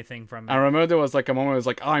remember anything from it. I remember there was like a moment where it was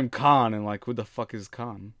like I'm Khan and like who the fuck is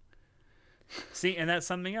Khan? See, and that's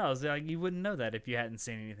something else. Like you wouldn't know that if you hadn't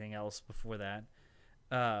seen anything else before that.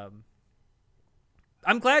 I'm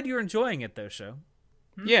glad you're enjoying it though, Show.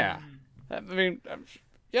 Yeah, I mean,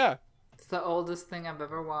 yeah. It's the oldest thing I've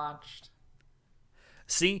ever watched.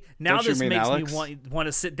 See, now Don't you this mean makes Alex? me want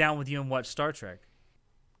to sit down with you and watch Star Trek.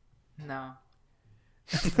 No.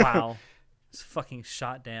 Wow. It's fucking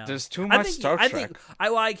shot down. There's too much Star Trek.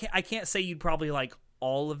 I can't say you'd probably like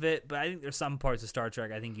all of it, but I think there's some parts of Star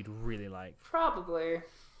Trek I think you'd really like. Probably.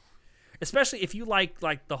 Especially if you like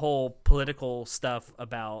the whole political stuff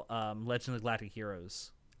about Legend of the Galactic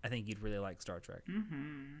Heroes. I think you'd really like Star Trek.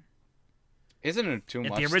 Isn't it too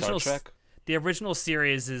much The original Star Trek? The original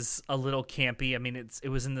series is a little campy. I mean, it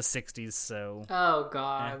was in the 60s, so Oh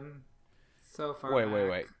God. So far.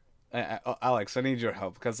 Wait. Alex, I need your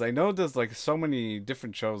help because I know there's like so many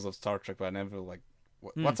different shows of Star Trek, but I never like.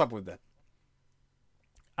 What's up with that?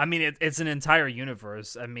 I mean, it's an entire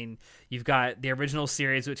universe. I mean, you've got the original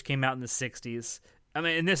series, which came out in the 60s. I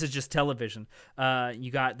mean, and this is just television. You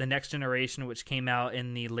got The Next Generation, which came out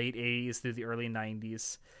in the late 80s through the early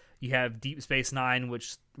 90s. You have Deep Space Nine,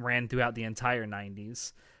 which ran throughout the entire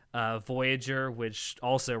 90s. Voyager, which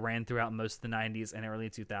also ran throughout most of the 90s and early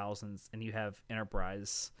 2000s. And you have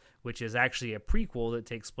Enterprise, which is actually a prequel that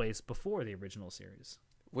takes place before the original series.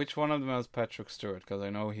 Which one of them has Patrick Stewart? Because I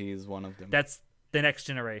know he's one of them. That's The Next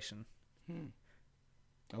Generation.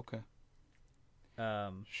 Okay.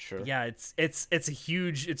 Sure. Yeah, it's a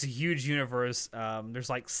huge universe. There's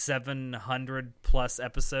like 700 plus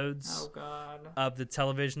episodes Oh God. of the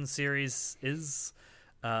television series. Is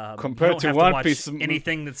Compared to One Piece,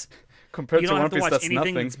 anything that's compared you to don't One have to Piece, watch that's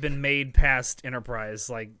anything nothing. that's been made past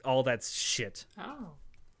Enterprise. Like all that's shit. Oh.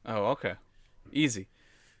 Oh, okay. Easy.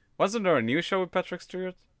 Wasn't there a new show with Patrick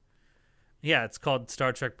Stewart? Yeah, it's called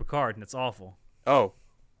Star Trek Picard, and it's awful. Oh,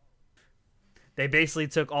 They basically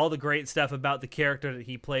took all the great stuff about the character that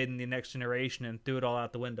he played in The Next Generation and threw it all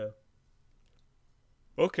out the window.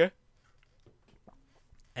 okay.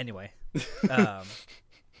 Anyway,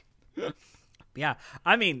 yeah,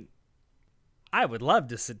 I mean, I would love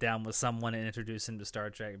to sit down with someone and introduce him to Star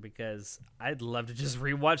Trek because I'd love to just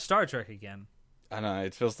rewatch Star Trek again. I know,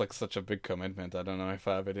 it feels like such a big commitment. I don't know if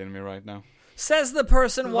I have it in me right now. Says the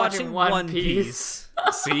person Watching watching One One Piece.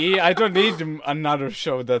 See, I don't need another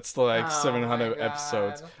show that's like Oh 700 my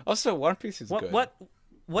episodes. episodes. Also, One Piece is good.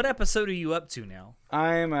 What episode are you up to now?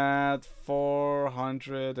 I'm at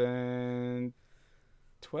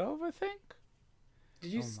 412, I think.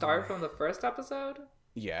 Did you start from the first episode?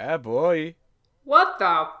 Yeah, boy. What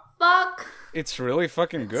the fuck? It's really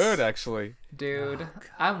fucking good, actually. Dude,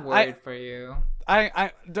 I'm worried for you.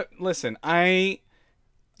 Listen, Yeah?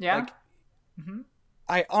 like,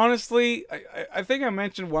 I honestly, I think I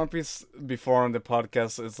mentioned One Piece before on the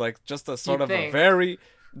podcast. It's like just a sort You of a think? very,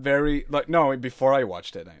 very, like, no, before I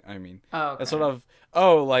watched it, I mean. Oh, okay. A sort of,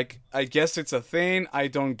 like, I guess it's a thing. I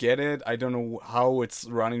don't get it. I don't know how it's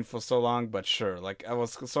running for so long, but sure. Like, I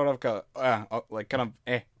was sort of, kind of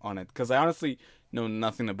on it. Because I honestly know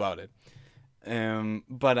nothing about it.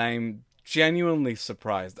 But I'm genuinely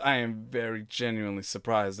surprised. I am very genuinely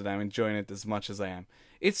surprised that I'm enjoying it as much as I am.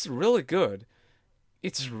 It's really good.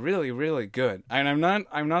 It's really, really good. And I'm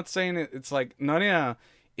not saying it's like,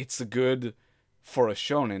 it's good for a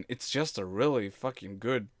shonen. It's just a really fucking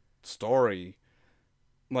good story.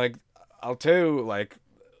 Like, I'll tell you, like,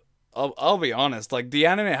 I'll be honest, like, the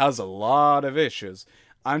anime has a lot of issues.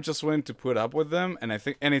 I'm just willing to put up with them, and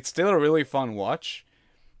it's still a really fun watch.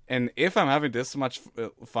 And if I'm having this much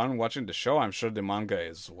fun watching the show, I'm sure the manga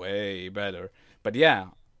is way better. But yeah,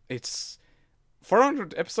 it's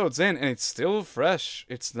 400 episodes in, and it's still fresh.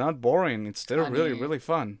 It's not boring. It's still really, Honey. really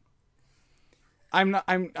fun. I'm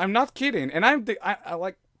not kidding. And I'm the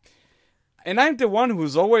one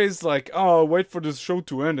who's always like, oh, I'll wait for this show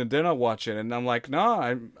to end and then I'll watch it. And I'm like, no,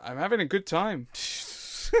 I'm having a good time.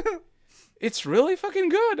 It's really fucking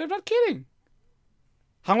good. I'm not kidding.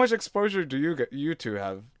 How much exposure do you two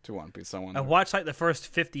have to One Piece? I wonder. I watched like the first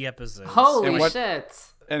 50 episodes. Holy And what- shit.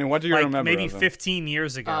 And what do you like remember maybe of it? 15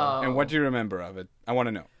 years ago. Oh. And what do you remember of it? I want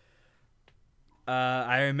to know.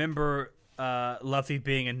 I remember Luffy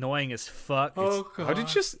being annoying as fuck. Oh, God. How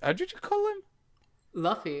did you call him?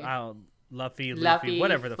 Luffy. Luffy, Luffy,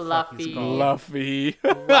 whatever the fuck he's Fluffy. called. Luffy.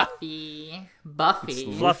 Luffy. Buffy.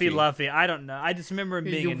 Luffy. Luffy. I don't know. I just remember him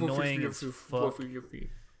being annoying as fuck.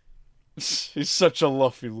 He's such a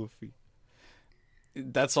Luffy.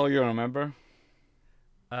 That's all you remember?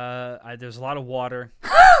 There's a lot of water.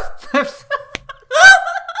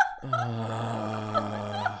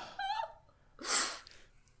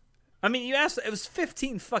 I mean, you asked. It was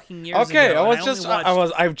 15 fucking years ago. Okay,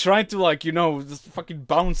 and I'm trying to like, just fucking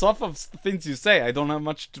bounce off of things you say. I don't have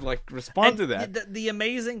much to like respond to that. The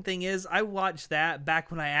amazing thing is, I watched that back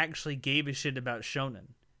when I actually gave a shit about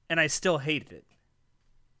shonen, and I still hated it.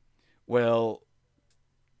 Well,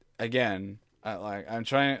 again, I'm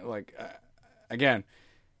trying again.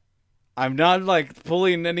 I'm not like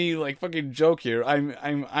pulling any like fucking joke here.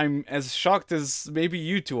 I'm as shocked as maybe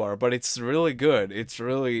you two are, but it's really good. It's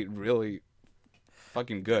really, really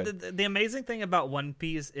fucking good. The amazing thing about One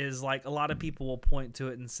Piece is like a lot of people will point to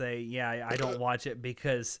it and say, "Yeah, I don't watch it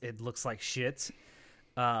because it looks like shit."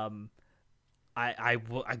 I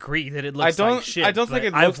will agree that it looks like shit. I don't think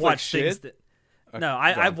it looks like shit.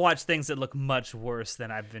 I've watched things that look much worse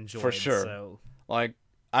than I've enjoyed. For sure. So. Like,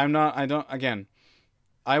 I'm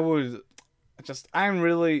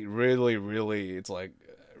really, really, really, it's like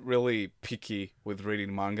really picky with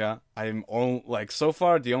reading manga. So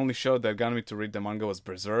far the only show that got me to read the manga was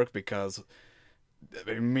Berserk, because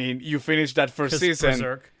I mean, you finished that first season.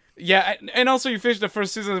 Berserk. Yeah, and also you finished the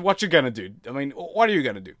first season. What you gonna do? I mean, what are you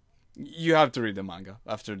gonna do? You have to read the manga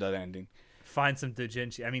after that ending. Find some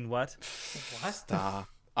doujinshi. I mean, what? Stop.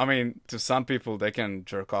 I mean, to some people, they can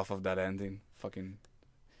jerk off of that ending. Fucking.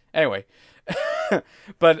 Anyway.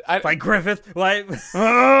 But Like Griffith? Like.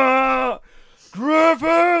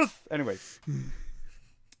 Griffith! Anyway.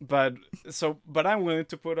 But I'm willing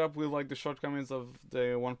to put up with like the shortcomings of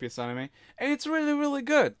the One Piece anime, and it's really, really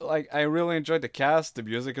good. Like, I really enjoyed the cast. The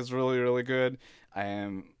music is really, really good. I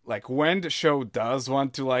am like, when the show does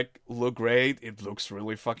want to like look great, it looks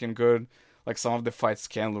really fucking good. Like, some of the fights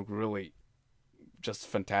can look really just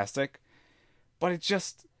fantastic, but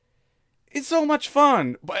it's so much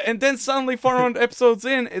fun. And then suddenly 400 episodes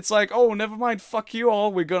in, it's like, oh, never mind, fuck you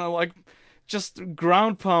all. We're gonna like just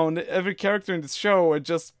ground pound every character in this show and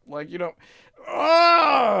just like,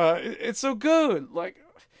 it's so good. Like,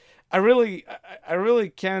 I really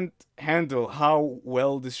can't handle how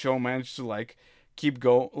well this show managed to like keep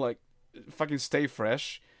like fucking stay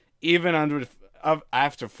fresh even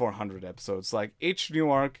after 400 episodes. Like, each new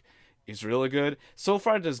arc is really good. So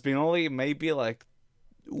far there's been only maybe like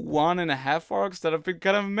 1.5 arcs that have been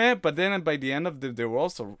kind of meh, but then by the end of they were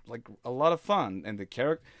also like a lot of fun. And the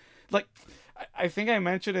character, like, I think I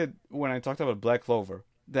mentioned it when I talked about Black Clover,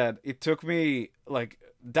 that it took me like,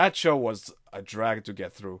 that show was a drag to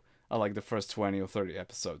get through like the first 20 or 30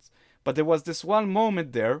 episodes, but there was this one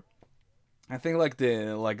moment there. I think like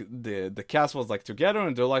the cast was like together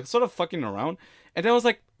and they're like sort of fucking around, and then I was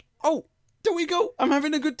like, oh, there we go, I'm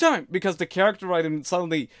having a good time, because the character writing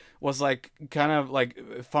suddenly was like kind of like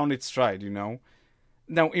found its stride, Now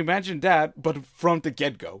imagine that, but from the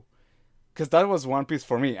get-go, because that was One Piece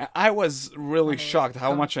for me. I was really shocked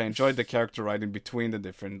how much I enjoyed the character writing between the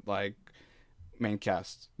different like main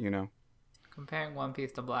casts, Comparing One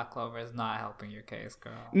Piece to Black Clover is not helping your case,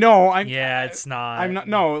 girl. No, it's not. I'm not.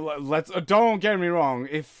 No, don't get me wrong.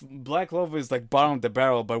 If Black Clover is like bottom of the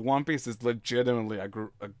barrel, but One Piece is legitimately a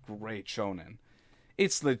great shonen.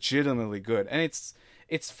 It's legitimately good, and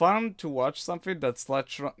it's fun to watch something that's not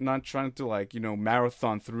trying to like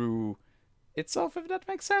marathon through itself, if that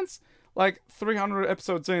makes sense. Like 300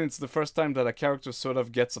 episodes in, it's the first time that a character sort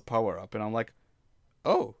of gets a power up, and I'm like,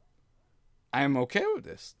 oh, I'm okay with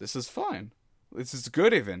this. This is fine. This is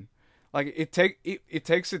good even. Like, it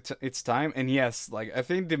takes its time, and yes, like, I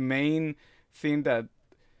think the main thing that,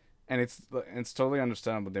 and it's totally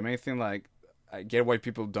understandable, the main thing, like, I get why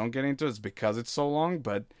people don't get into it is because it's so long,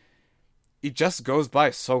 but it just goes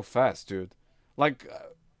by so fast, dude. Like,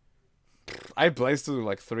 I blazed through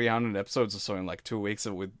like 300 episodes or so in like 2 weeks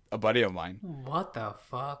with a buddy of mine. What the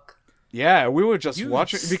fuck? Yeah, we were just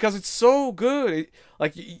watching because it's so good.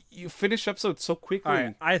 You finish episodes so quickly. All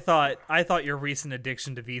right, I thought your recent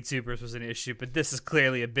addiction to VTubers was an issue, but this is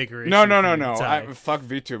clearly a bigger issue. No. Fuck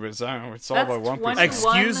VTubers. It's all about One Piece.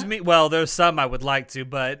 Excuse me. Well, there's some I would like to,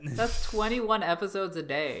 but that's 21 episodes a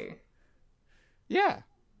day. Yeah,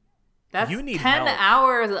 that's you need 10 help.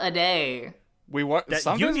 hours a day.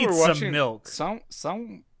 You need some milk. Some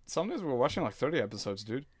days we're watching like 30 episodes,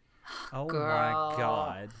 dude. Oh Girl. my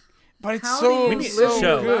god. But it's so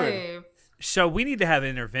good. So we need to have an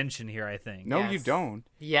intervention here, I think. No, Yes. you don't.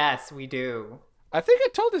 Yes, we do. I think I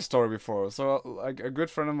told this story before. So, like, a good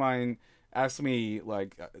friend of mine asked me,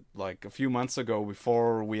 like a few months ago,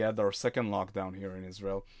 before we had our second lockdown here in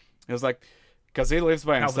Israel. He was like, because he lives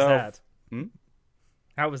by himself. How was that?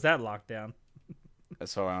 How was that lockdown?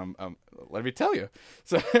 So, let me tell you.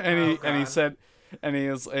 So, and he said, And he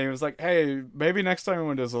was like, "Hey, maybe next time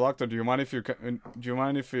when there's a lockdown, do you mind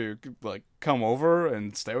if you like come over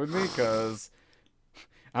and stay with me? Cause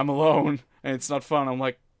I'm alone and it's not fun." I'm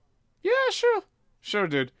like, "Yeah, sure,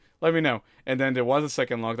 dude. Let me know." And then there was a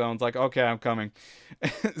second lockdown. I was like, "Okay, I'm coming."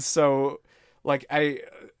 So, like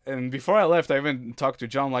and before I left, I even talked to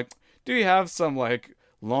John. Like, do you have some like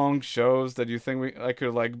long shows that you think I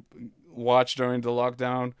could like watch during the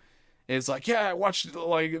lockdown? It's like, yeah, I watched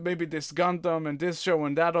like maybe this Gundam and this show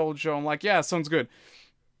and that old show. I'm like, yeah, sounds good.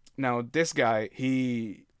 Now this guy,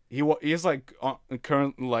 he's like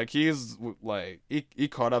current, like he's like he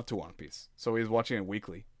caught up to One Piece, so he's watching it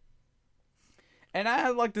weekly. And I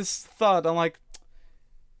had like this thought, I'm like,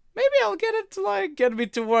 maybe I'll get me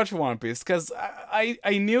to watch One Piece, because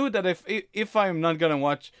I knew that if I'm not gonna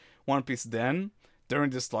watch One Piece then during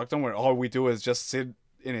this lockdown where all we do is just sit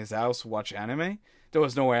in his house watch anime, there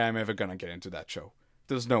was no way I'm ever gonna get into that show.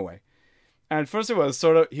 There's no way. And at first he was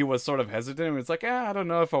sort of hesitant. He was like, I don't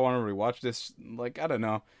know if I want to rewatch this. Like, I don't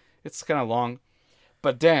know, it's kind of long.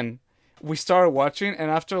 But then we started watching, and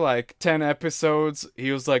after like 10 episodes,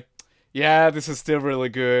 he was like, yeah, this is still really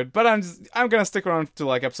good, but I'm gonna stick around to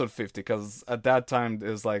like episode 50, because at that time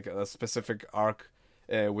there's like a specific arc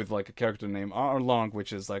with like a character named Arlong,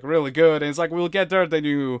 which is like really good. And it's like, we'll get there, then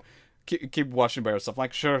you keep watching by yourself.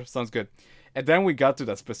 Like, sure, sounds good. And then we got to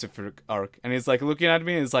that specific arc, and he's like looking at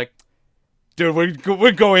me, and he's like, dude,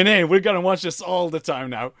 we're going in. We're gonna watch this all the time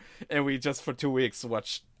now. And we just for 2 weeks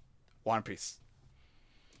watched One Piece.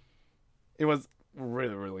 It was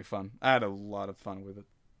really, really fun. I had a lot of fun with it.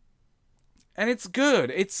 And it's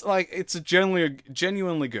good. It's like, it's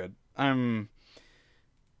genuinely good.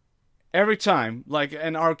 Every time, like,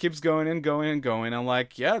 an arc keeps going and going and going, I'm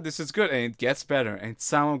like, yeah, this is good. And it gets better. And it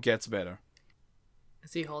somehow gets better.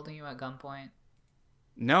 Is he holding you at gunpoint?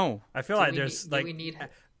 No. I feel like there's do like... we need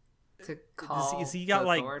to call Does he got, the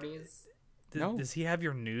like, authorities? No. Does he have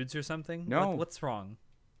your nudes or something? No. What's wrong?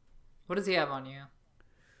 What does he have on you?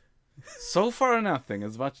 So far, nothing.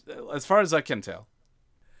 As far as I can tell.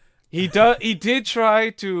 He did try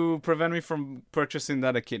to prevent me from purchasing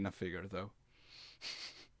that Echidna figure, though.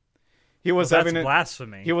 He was that's having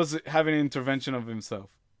blasphemy. He was having an intervention of himself.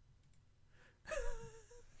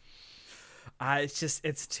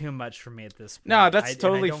 It's too much for me at this point. No, that's I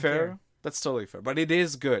totally don't fair. care. That's totally fair. But it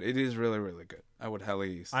is good. It is really, really good. I would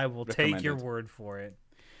highly I will recommend take your it. word for it.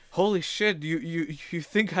 Holy shit, you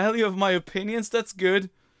think highly of my opinions? That's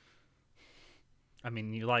good. I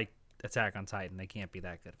mean, you like Attack on Titan. They can't be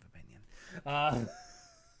that good of opinion.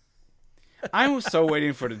 I'm so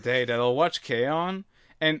waiting for the day that I'll watch K-On!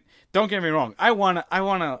 And don't get me wrong, I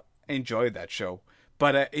wanna enjoy that show.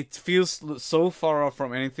 But it feels so far off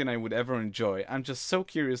from anything I would ever enjoy. I'm just so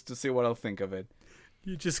curious to see what I'll think of it.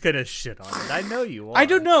 You're just gonna shit on it. I know you are. I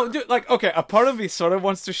don't know, dude. Like, okay, a part of me sort of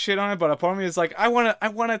wants to shit on it, but a part of me is like, I wanna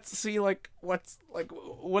see like what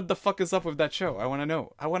the fuck is up with that show. I wanna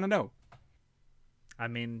know. I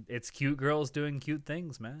mean, it's cute girls doing cute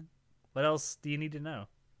things, man. What else do you need to know?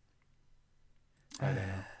 I don't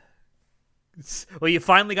know. Well, you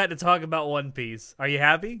finally got to talk about One Piece. Are you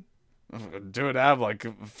happy? Dude, I have like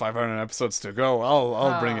 500 episodes to go.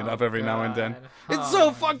 I'll bring it up every now and then. It's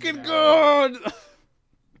so fucking good.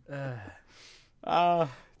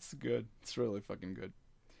 It's good. It's really fucking good.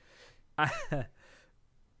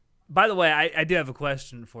 By the way, I do have a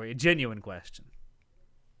question for you. Genuine question.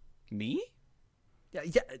 Me?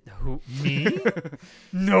 Yeah. Who? Me?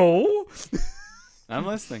 No. I'm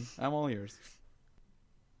listening. I'm all ears.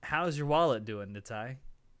 How's your wallet doing, Natai?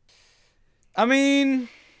 I mean,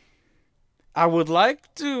 I would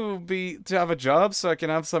like to have a job so I can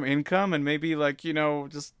have some income and maybe like,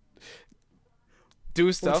 just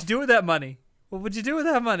do stuff. What'd you do with that money? What would you do with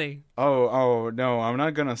that money? Oh no, I'm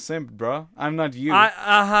not gonna simp, bro. I'm not you.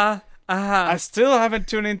 I still haven't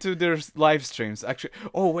tuned into their live streams. Actually,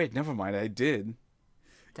 oh wait, never mind. I did.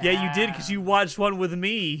 Yeah, you did because you watched one with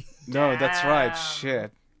me. No, that's right.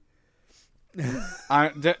 Shit.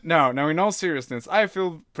 Now, in all seriousness, I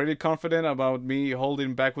feel pretty confident about me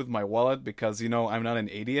holding back with my wallet because, I'm not an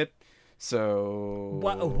idiot. So...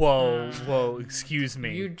 Whoa, excuse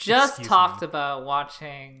me. You just talked about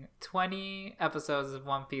watching 20 episodes of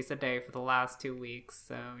One Piece a day for the last 2 weeks,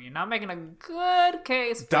 so you're not making a good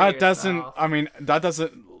case for yourself.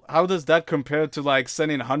 How does that compare to, like,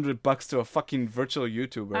 sending $100 to a fucking virtual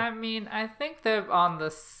YouTuber? I mean, I think they're on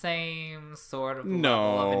the same sort of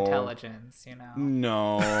level of intelligence,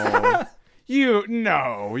 No.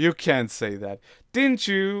 You can't say that. Didn't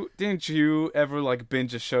you ever like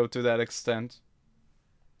binge a show to that extent?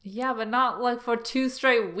 Yeah, but not like for 2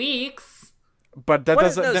 straight weeks. But that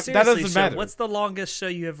doesn't matter. What's the longest show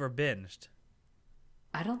you ever binged?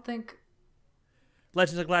 I don't think.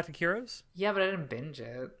 Legends of Galactic Heroes? Yeah, but I didn't binge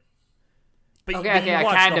it. But Okay, I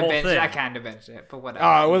I kind of binged binged it. I kind of binged it, but whatever.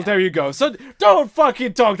 Ah, well, yeah. there you go. So don't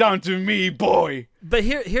fucking talk down to me, boy. But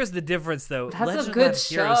here's the difference, though. That's Legends a of good Galactic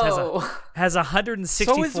Heroes show. has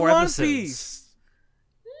 164 So is One episodes. Piece.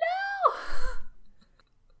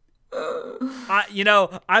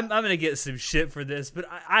 I'm gonna get some shit for this, but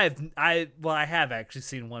I have actually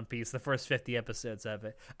seen One Piece, the first 50 episodes of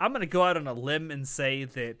it. I'm gonna go out on a limb and say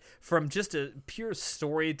that from just a pure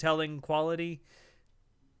storytelling quality,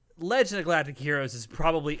 Legend of Galactic Heroes is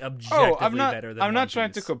probably objectively better than I'm not One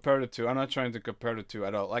trying Piece. to compare the two. I'm not trying to compare the two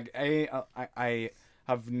at all. Like I'm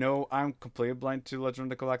completely blind to Legend of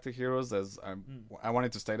the Galactic Heroes, as I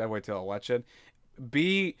wanted to stay that way till I watch it.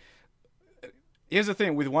 Here's the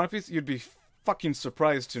thing with One Piece, you'd be fucking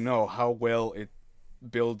surprised to know how well it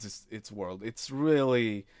builds its world. It's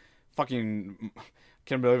really fucking,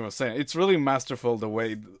 can't believe I'm saying it. It's really masterful the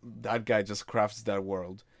way that guy just crafts that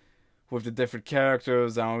world with the different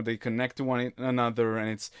characters, how they connect to one another,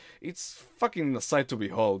 and it's fucking a sight to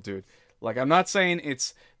behold, dude. Like, I'm not saying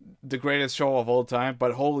it's the greatest show of all time,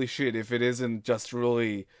 but holy shit, if it isn't just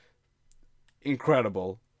really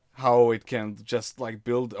incredible how it can just like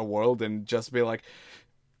build a world and just be like,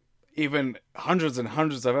 even hundreds and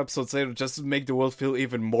hundreds of episodes later, just make the world feel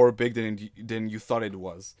even more big than you thought it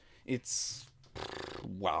was. It's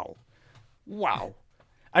wow.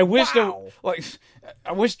 I wish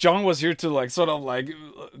I wish John was here to like sort of like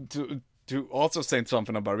to also say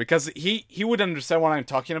something about it, because he would understand what I'm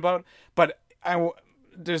talking about. But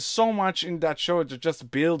there's so much in that show to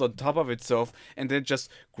just build on top of itself, and then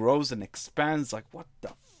just grows and expands. Like, what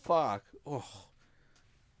the fuck? Oh.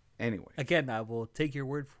 Anyway, Again, I will take your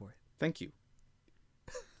word for it. thank you.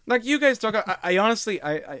 Like, you guys talk, I honestly,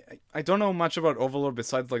 I don't know much about Overlord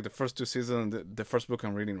besides like the first two seasons and the first book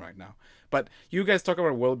I'm reading right now. But you guys talk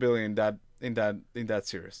about world building in that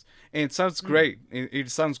series, and it sounds great. It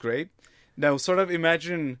sounds great. Now, sort of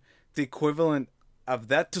imagine the equivalent of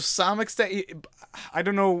that to some extent. I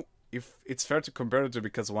don't know if it's fair to compare it to,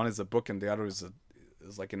 because one is a book and the other is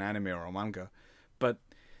like an anime or a manga, but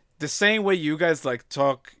the same way you guys like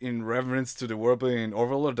talk in reverence to the world building in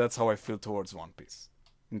Overlord, that's how I feel towards One Piece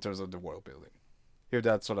in terms of the world building. If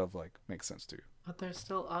that sort of like makes sense to you. But they're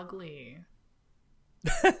still ugly.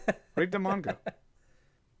 Read the manga.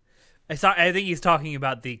 I think he's talking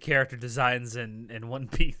about the character designs in One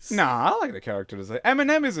Piece. Nah, I like the character design.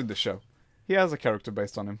 Eminem is in the show. He has a character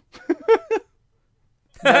based on him.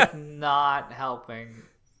 That's not helping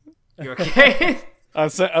your case.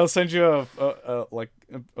 I'll send you a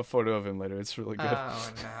photo of him later. It's really good.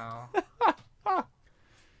 Oh no.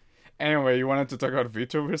 Anyway, you wanted to talk about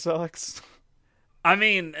VTubers, Alex? I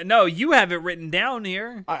mean, no, you have it written down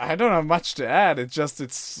here. I don't have much to add. It just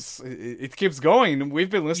keeps going. We've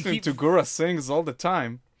been listening to Gura sings all the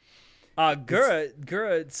time.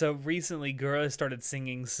 Gura. So recently, Gura started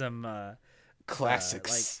singing some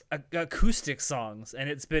Classics. acoustic songs, and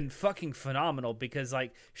it's been fucking phenomenal because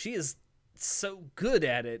like she is so good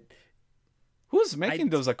at it. Who's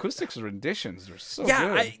making those acoustics renditions? They're so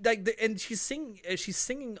good. And she's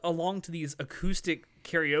singing along to these acoustic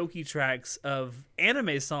karaoke tracks of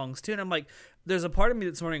anime songs too. And I'm like, there's a part of me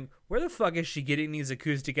that's wondering, where the fuck is she getting these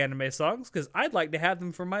acoustic anime songs? Because I'd like to have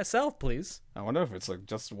them for myself, please. I wonder if it's like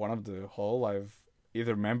just one of the whole live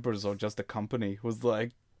either members or just the company who's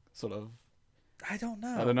like sort of. I don't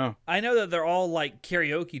know. I know that they're all like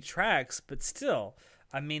karaoke tracks, but still.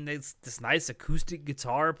 I mean, there's this nice acoustic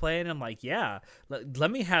guitar playing. I'm like, yeah,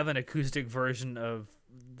 let me have an acoustic version of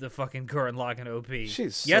the fucking Gurren Lagann OP.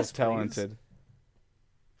 She's so talented. Please.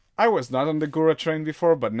 I was not on the Gura train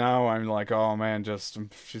before, but now I'm like, oh man,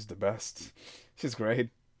 she's the best. She's great.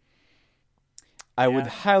 I would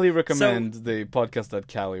highly recommend the podcast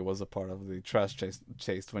that Callie was a part of, the Trash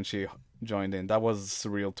Chased, when she joined in. That was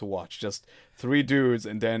surreal to watch. Just 3 dudes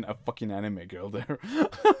and then a fucking anime girl there.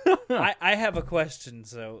 I have a question.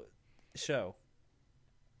 So, show.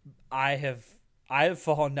 I have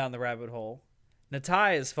fallen down the rabbit hole.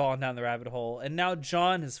 Natai has fallen down the rabbit hole, and now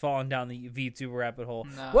John has fallen down the VTuber rabbit hole.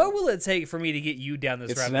 No. What will it take for me to get you down this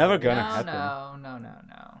rabbit hole? It's never gonna happen.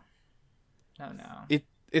 No.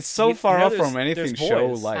 It's so far off from anything show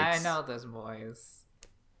likes. I know there's boys,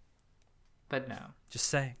 but no. Just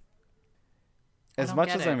saying. As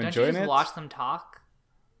much as I'm enjoying it, watch them talk.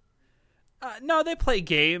 No, they play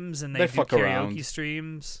games and they do fuck karaoke around.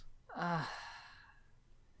 Streams.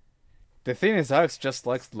 The thing is, Alex just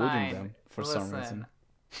likes looting them for some reason.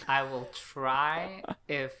 I will try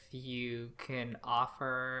if you can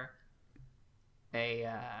offer a.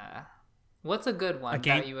 What's a good one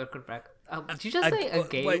that you would recommend? Did you just say a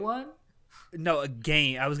gay one? No, a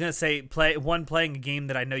game. I was gonna say playing a game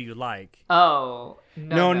that I know you like. Oh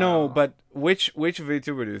No, but which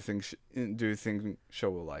VTuber do you think Show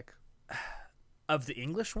will like? Of the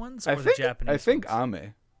English ones or I the think Japanese? I think ones?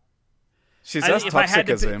 Ame. She's I as think if I had toxic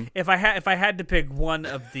to as pick, him. if I had to pick one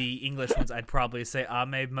of the English ones, I'd probably say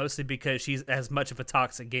Ame, mostly because she's as much of a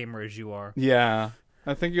toxic gamer as you are. Yeah,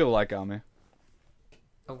 I think you'll like Ame.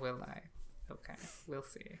 Oh, will I? Okay, we'll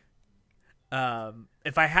see.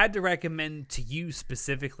 If I had to recommend to you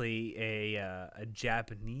specifically a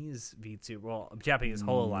Japanese VTuber, well, a Japanese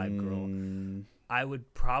Hololive girl, I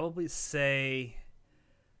would probably say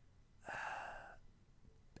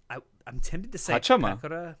I'm tempted to say Hachama.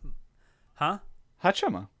 Pekora. Huh?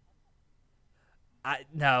 Hachama.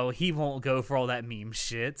 No, he won't go for all that meme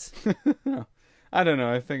shit. I don't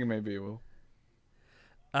know. I think maybe it will.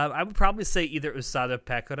 I would probably say either Usada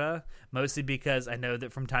Pekora, mostly because I know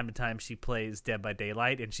that from time to time she plays Dead by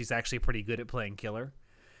Daylight, and she's actually pretty good at playing killer.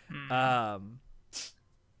 That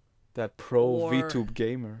pro VTube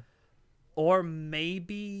gamer. Or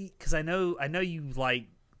maybe because I know you like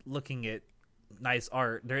looking at nice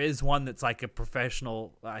art. There is one that's like a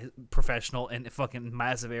professional and fucking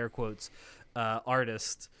massive air quotes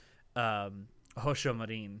artist, Hosho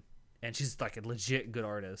Marin, and she's like a legit good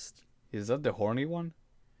artist. Is that the horny one?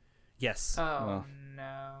 Yes. Oh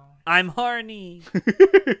no. I'm horny.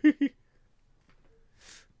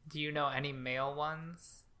 Do you know any male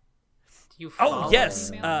ones? Do you Oh, follow yes,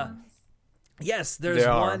 any male ones? Yes, there's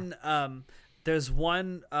There are. one. There's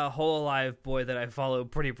one Hololive boy that I follow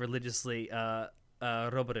pretty religiously.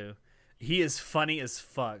 Roboru. He is funny as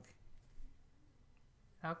fuck.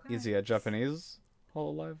 Okay. Is he a Japanese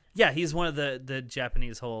Hololive? Yeah, he's one of the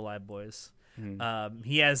Japanese Hololive boys.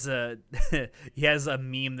 He has a he has a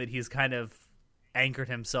meme that he's kind of anchored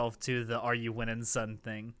himself to the "Are you winning, son?"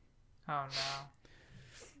 thing. Oh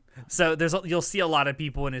no. So you'll see a lot of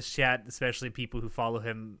people in his chat, especially people who follow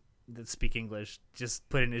him that speak English, just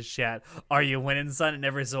put in his chat, "Are you winning, son?" And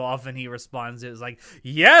every so often he responds, "It's like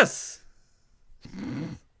yes."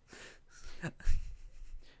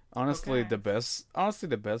 Honestly, Okay. the best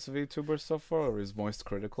VTuber so far is Moist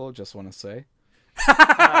Critical. Just want to say.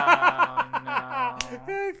 Oh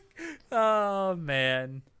no. Oh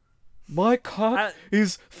man. My cock I-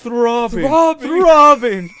 is throbbing. Throbbing.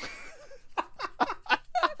 Throbbing.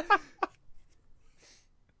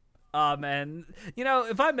 Man, you know,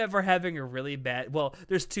 if I'm ever having a really bad, well,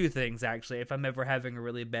 there's two things actually. If I'm ever having a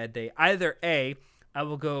really bad day, either A, I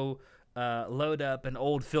will go load up an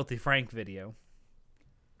old Filthy Frank video,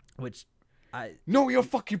 which Know your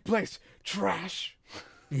fucking place, trash.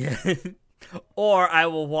 yeah, or I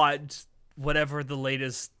will watch whatever the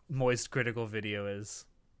latest Moist Critical video is.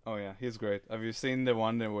 Oh yeah, he's great. Have you seen the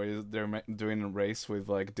one where they're doing a race with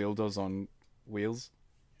like dildos on wheels?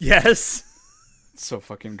 Yes. It's so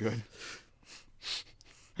fucking good.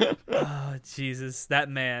 Oh Jesus, that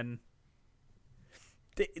man.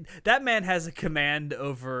 That man has a command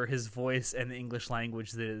over his voice and the English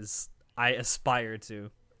language that is I aspire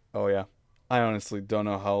to. Oh yeah. I honestly don't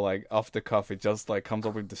know how like off the cuff it just like comes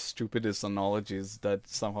up with the stupidest analogies that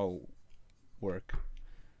somehow work.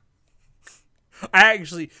 I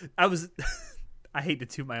was I hate to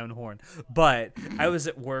toot my own horn, but I was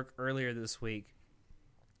at work earlier this week.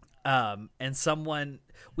 And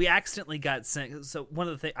we accidentally got sent. So one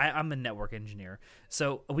of the things, I'm a network engineer,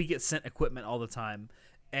 so we get sent equipment all the time.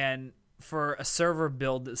 And for a server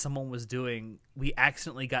build that someone was doing, we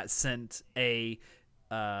accidentally got sent a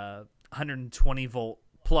 120 volt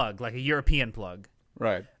plug, like a European plug,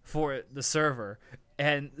 Right. for the server.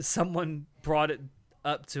 And someone brought it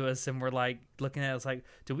up to us, and we're like looking at it, like,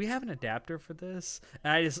 do we have an adapter for this?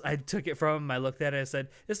 And I took it from him. I looked at it. I said,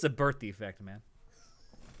 "This is a birth defect, man."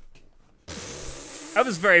 I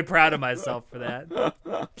was very proud of myself for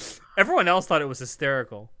that. Everyone else thought it was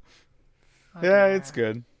hysterical. Yeah, it's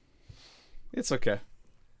good. It's okay.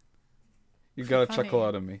 You got a Funny. chuckle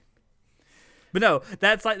out of me. But no,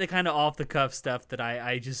 that's like the kind of off the cuff stuff that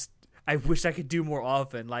I wish I could do more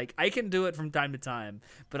often. Like, I can do it from time to time,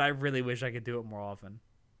 but I really wish I could do it more often.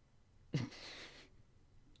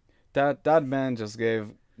 That man just gave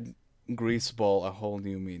greaseball a whole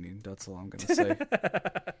new meaning. That's all I'm gonna say.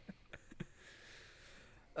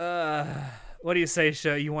 What do you say,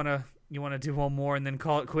 Sho? You wanna do one more and then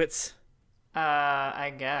call it quits?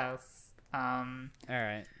 I guess. All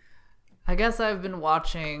right. I guess I've been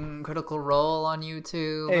watching Critical Role on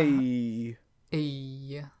YouTube. Hey,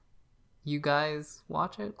 Hey. You guys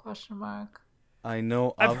watch it? Question mark. I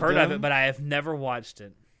know I've heard of them. it, but I have never watched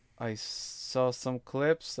it. I saw some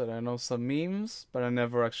clips and I know some memes, but I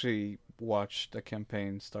never actually watched the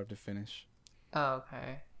campaign start to finish. Oh,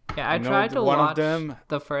 okay. Yeah, I know tried to one of watch them-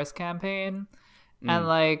 the first campaign, and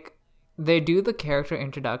like they do the character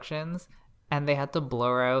introductions, and they had to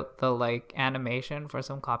blur out the like animation for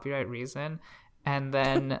some copyright reason, and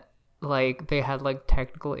then like they had like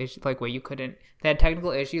technical issues, like where you couldn't. They had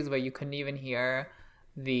technical issues where you couldn't even hear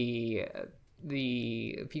the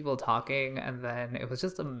people talking, and then it was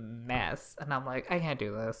just a mess. And I'm like, I can't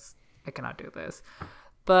do this. I cannot do this.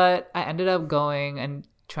 But I ended up going and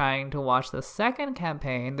trying to watch the second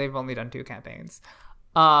campaign. They've only done 2 campaigns.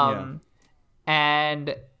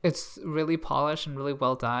 And it's really polished and really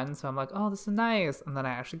well done. So I'm like, oh, this is nice. And then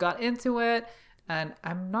I actually got into it, and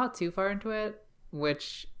I'm not too far into it,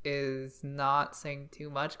 which is not saying too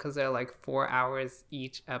much because they're like 4 hours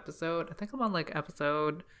each episode. I think I'm on like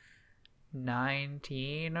episode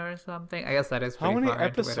 19 or something. I guess that is pretty How many far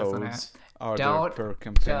into it, isn't it? episodes are Don't there per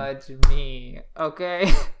campaign? Judge me,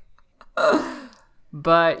 okay?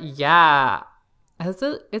 But yeah,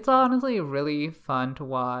 it's honestly really fun to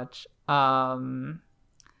watch. I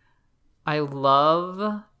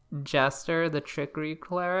love Jester, the trickery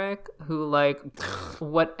cleric, who like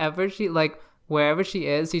whatever she like wherever she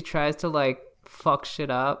is, she tries to like fuck shit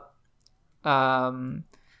up.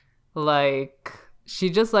 Like she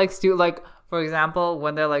just likes to like, for example,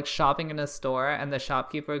 when they're like shopping in a store and the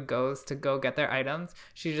shopkeeper goes to go get their items,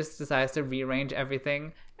 she just decides to rearrange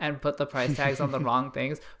everything and put the price tags on the wrong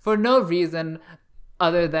things for no reason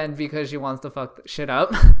other than because she wants to fuck shit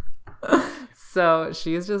up. So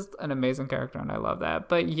she's just an amazing character, and I love that.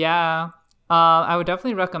 But yeah, I would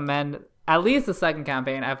definitely recommend at least the second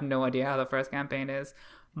campaign. I have no idea how the first campaign is,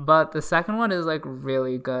 but the second one is like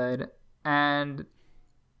really good, and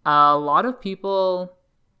a lot of people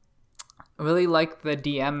really like the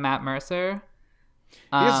DM Matt Mercer.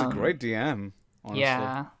 He's a great DM, honestly.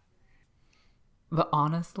 Yeah. But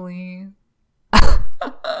honestly, What?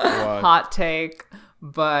 hot take,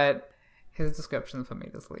 but his descriptions put me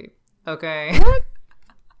to sleep. Okay.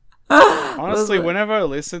 Honestly, whenever I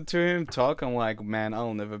listen to him talk, I'm like, man,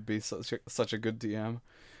 I'll never be such a good DM.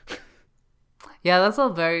 Yeah, that's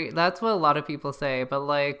what a lot of people say, but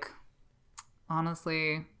like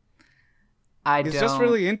honestly, He's just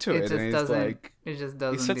really into it, just and he's doesn't like, it just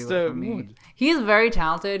doesn't he sets do it the for me. mood. He's very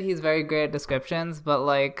talented, he's very great at descriptions, but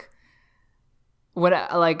like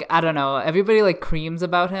I don't know, everybody like creams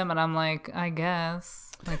about him, and I'm like, I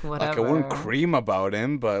guess like whatever. Like, I wouldn't cream about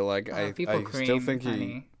him, but like I people still cream, think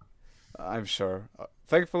honey. I'm sure.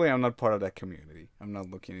 Thankfully, I'm not part of that community. I'm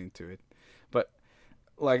not looking into it. But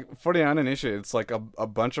like for the uninitiated, it's like a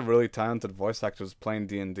bunch of really talented voice actors playing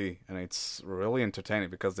D&D, and it's really entertaining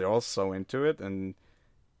because they're all so into it and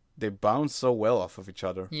they bounce so well off of each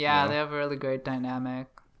other. Yeah, you know? they have a really great dynamic.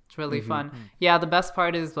 It's really fun. Yeah, the best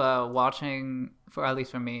part is watching, for at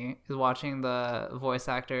least for me, is watching the voice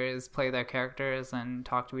actors play their characters and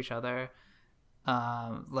talk to each other.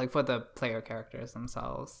 Like for the player characters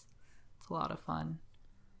themselves. It's a lot of fun.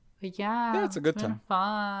 But yeah, it's a good been time.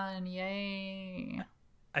 Fun, yay!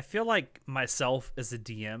 I feel like myself as a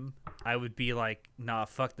DM, I would be like, nah,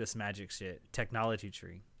 fuck this magic shit. Technology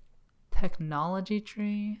tree. Technology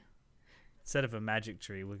tree. Instead of a magic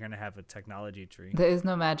tree, we're gonna have a technology tree. There is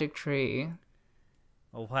no magic tree.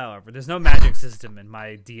 Oh, however, there's no magic system in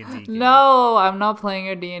my D&D game. No, I'm not playing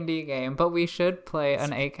a D&D game, but we should play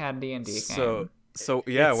an ACAD D&D game. So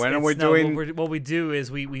yeah, when are we no, doing? what we do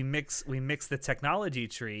is we mix the technology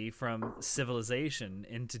tree from Civilization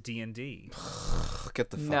into D&D. Get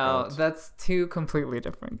the fuck No, out. that's 2 completely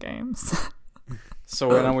different games. So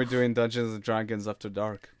when are we doing Dungeons and Dragons After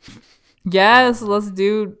Dark? Yes, let's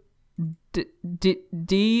do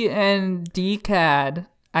D and DCAD.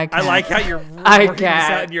 I like how you're I working this out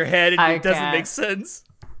can't. in your head and I it doesn't can't. make sense.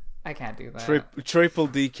 I can't do that. Triple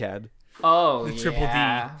DCAD. Oh, The triple D.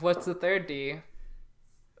 yeah. What's the third D?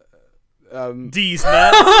 D's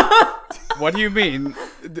nuts. What do you mean?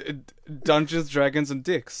 Dungeons, Dragons, and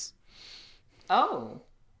Dicks. Oh,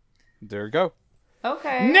 There you go.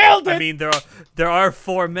 okay. Nailed it. I mean, there are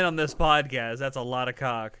 4 men on this podcast. That's a lot of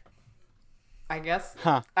cock. I guess.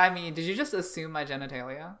 Huh. I mean, did you just assume my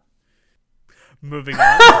genitalia? Moving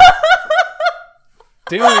on.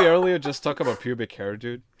 Didn't we earlier just talk about pubic hair,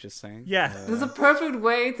 dude? Just saying. Yeah. This is a perfect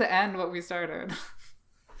way to end what we started.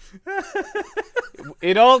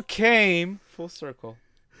 It all came full circle.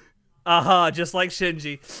 Just like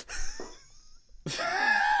Shinji.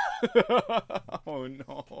 Oh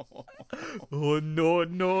no. Oh no.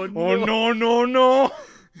 Oh no.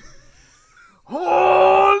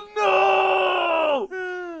 Oh no.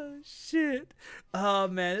 Shit. Oh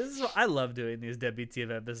man, I love doing these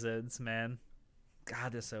WTF episodes, man.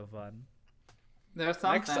 God, they're so fun. There's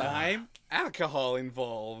something. Next time, alcohol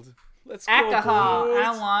involved. Let's go, Alcohol. boys.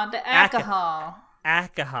 I want the alcohol.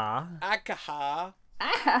 Akaha. Akaha.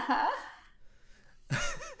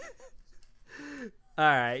 All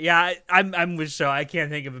right, yeah, I'm with Show. I can't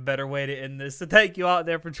think of a better way to end this. So thank you out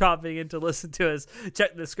there for dropping in to listen to us.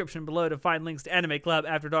 Check the description below to find links to Anime Club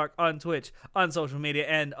After Dark on Twitch, on social media,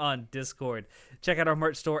 and on Discord. Check out our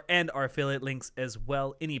merch store and our affiliate links as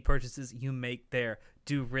well. Any purchases you make there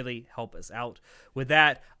do really help us out. With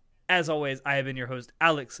that, as always, I have been your host,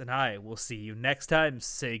 Alex, and I will see you next time.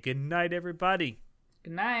 Say goodnight, everybody.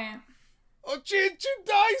 Good night. Ochinchu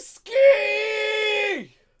Daisuke!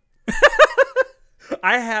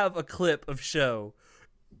 I have a clip of Show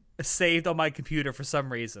saved on my computer for some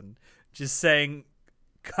reason, just saying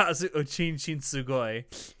Kazu Ochinchin Sugoi.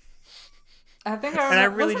 I think I remember. And I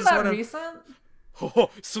really Wasn't just that wanna- recent? Oh,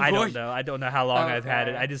 sugoi. I don't know how long I've had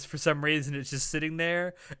it. Okay. I just, for some reason, it's just sitting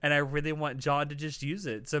there, and I really want John to just use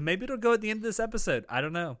it. So maybe it'll go at the end of this episode. I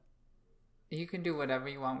don't know. You can do whatever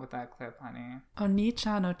you want with that clip, honey.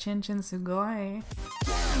 Oni-chan no chinchin sugoi.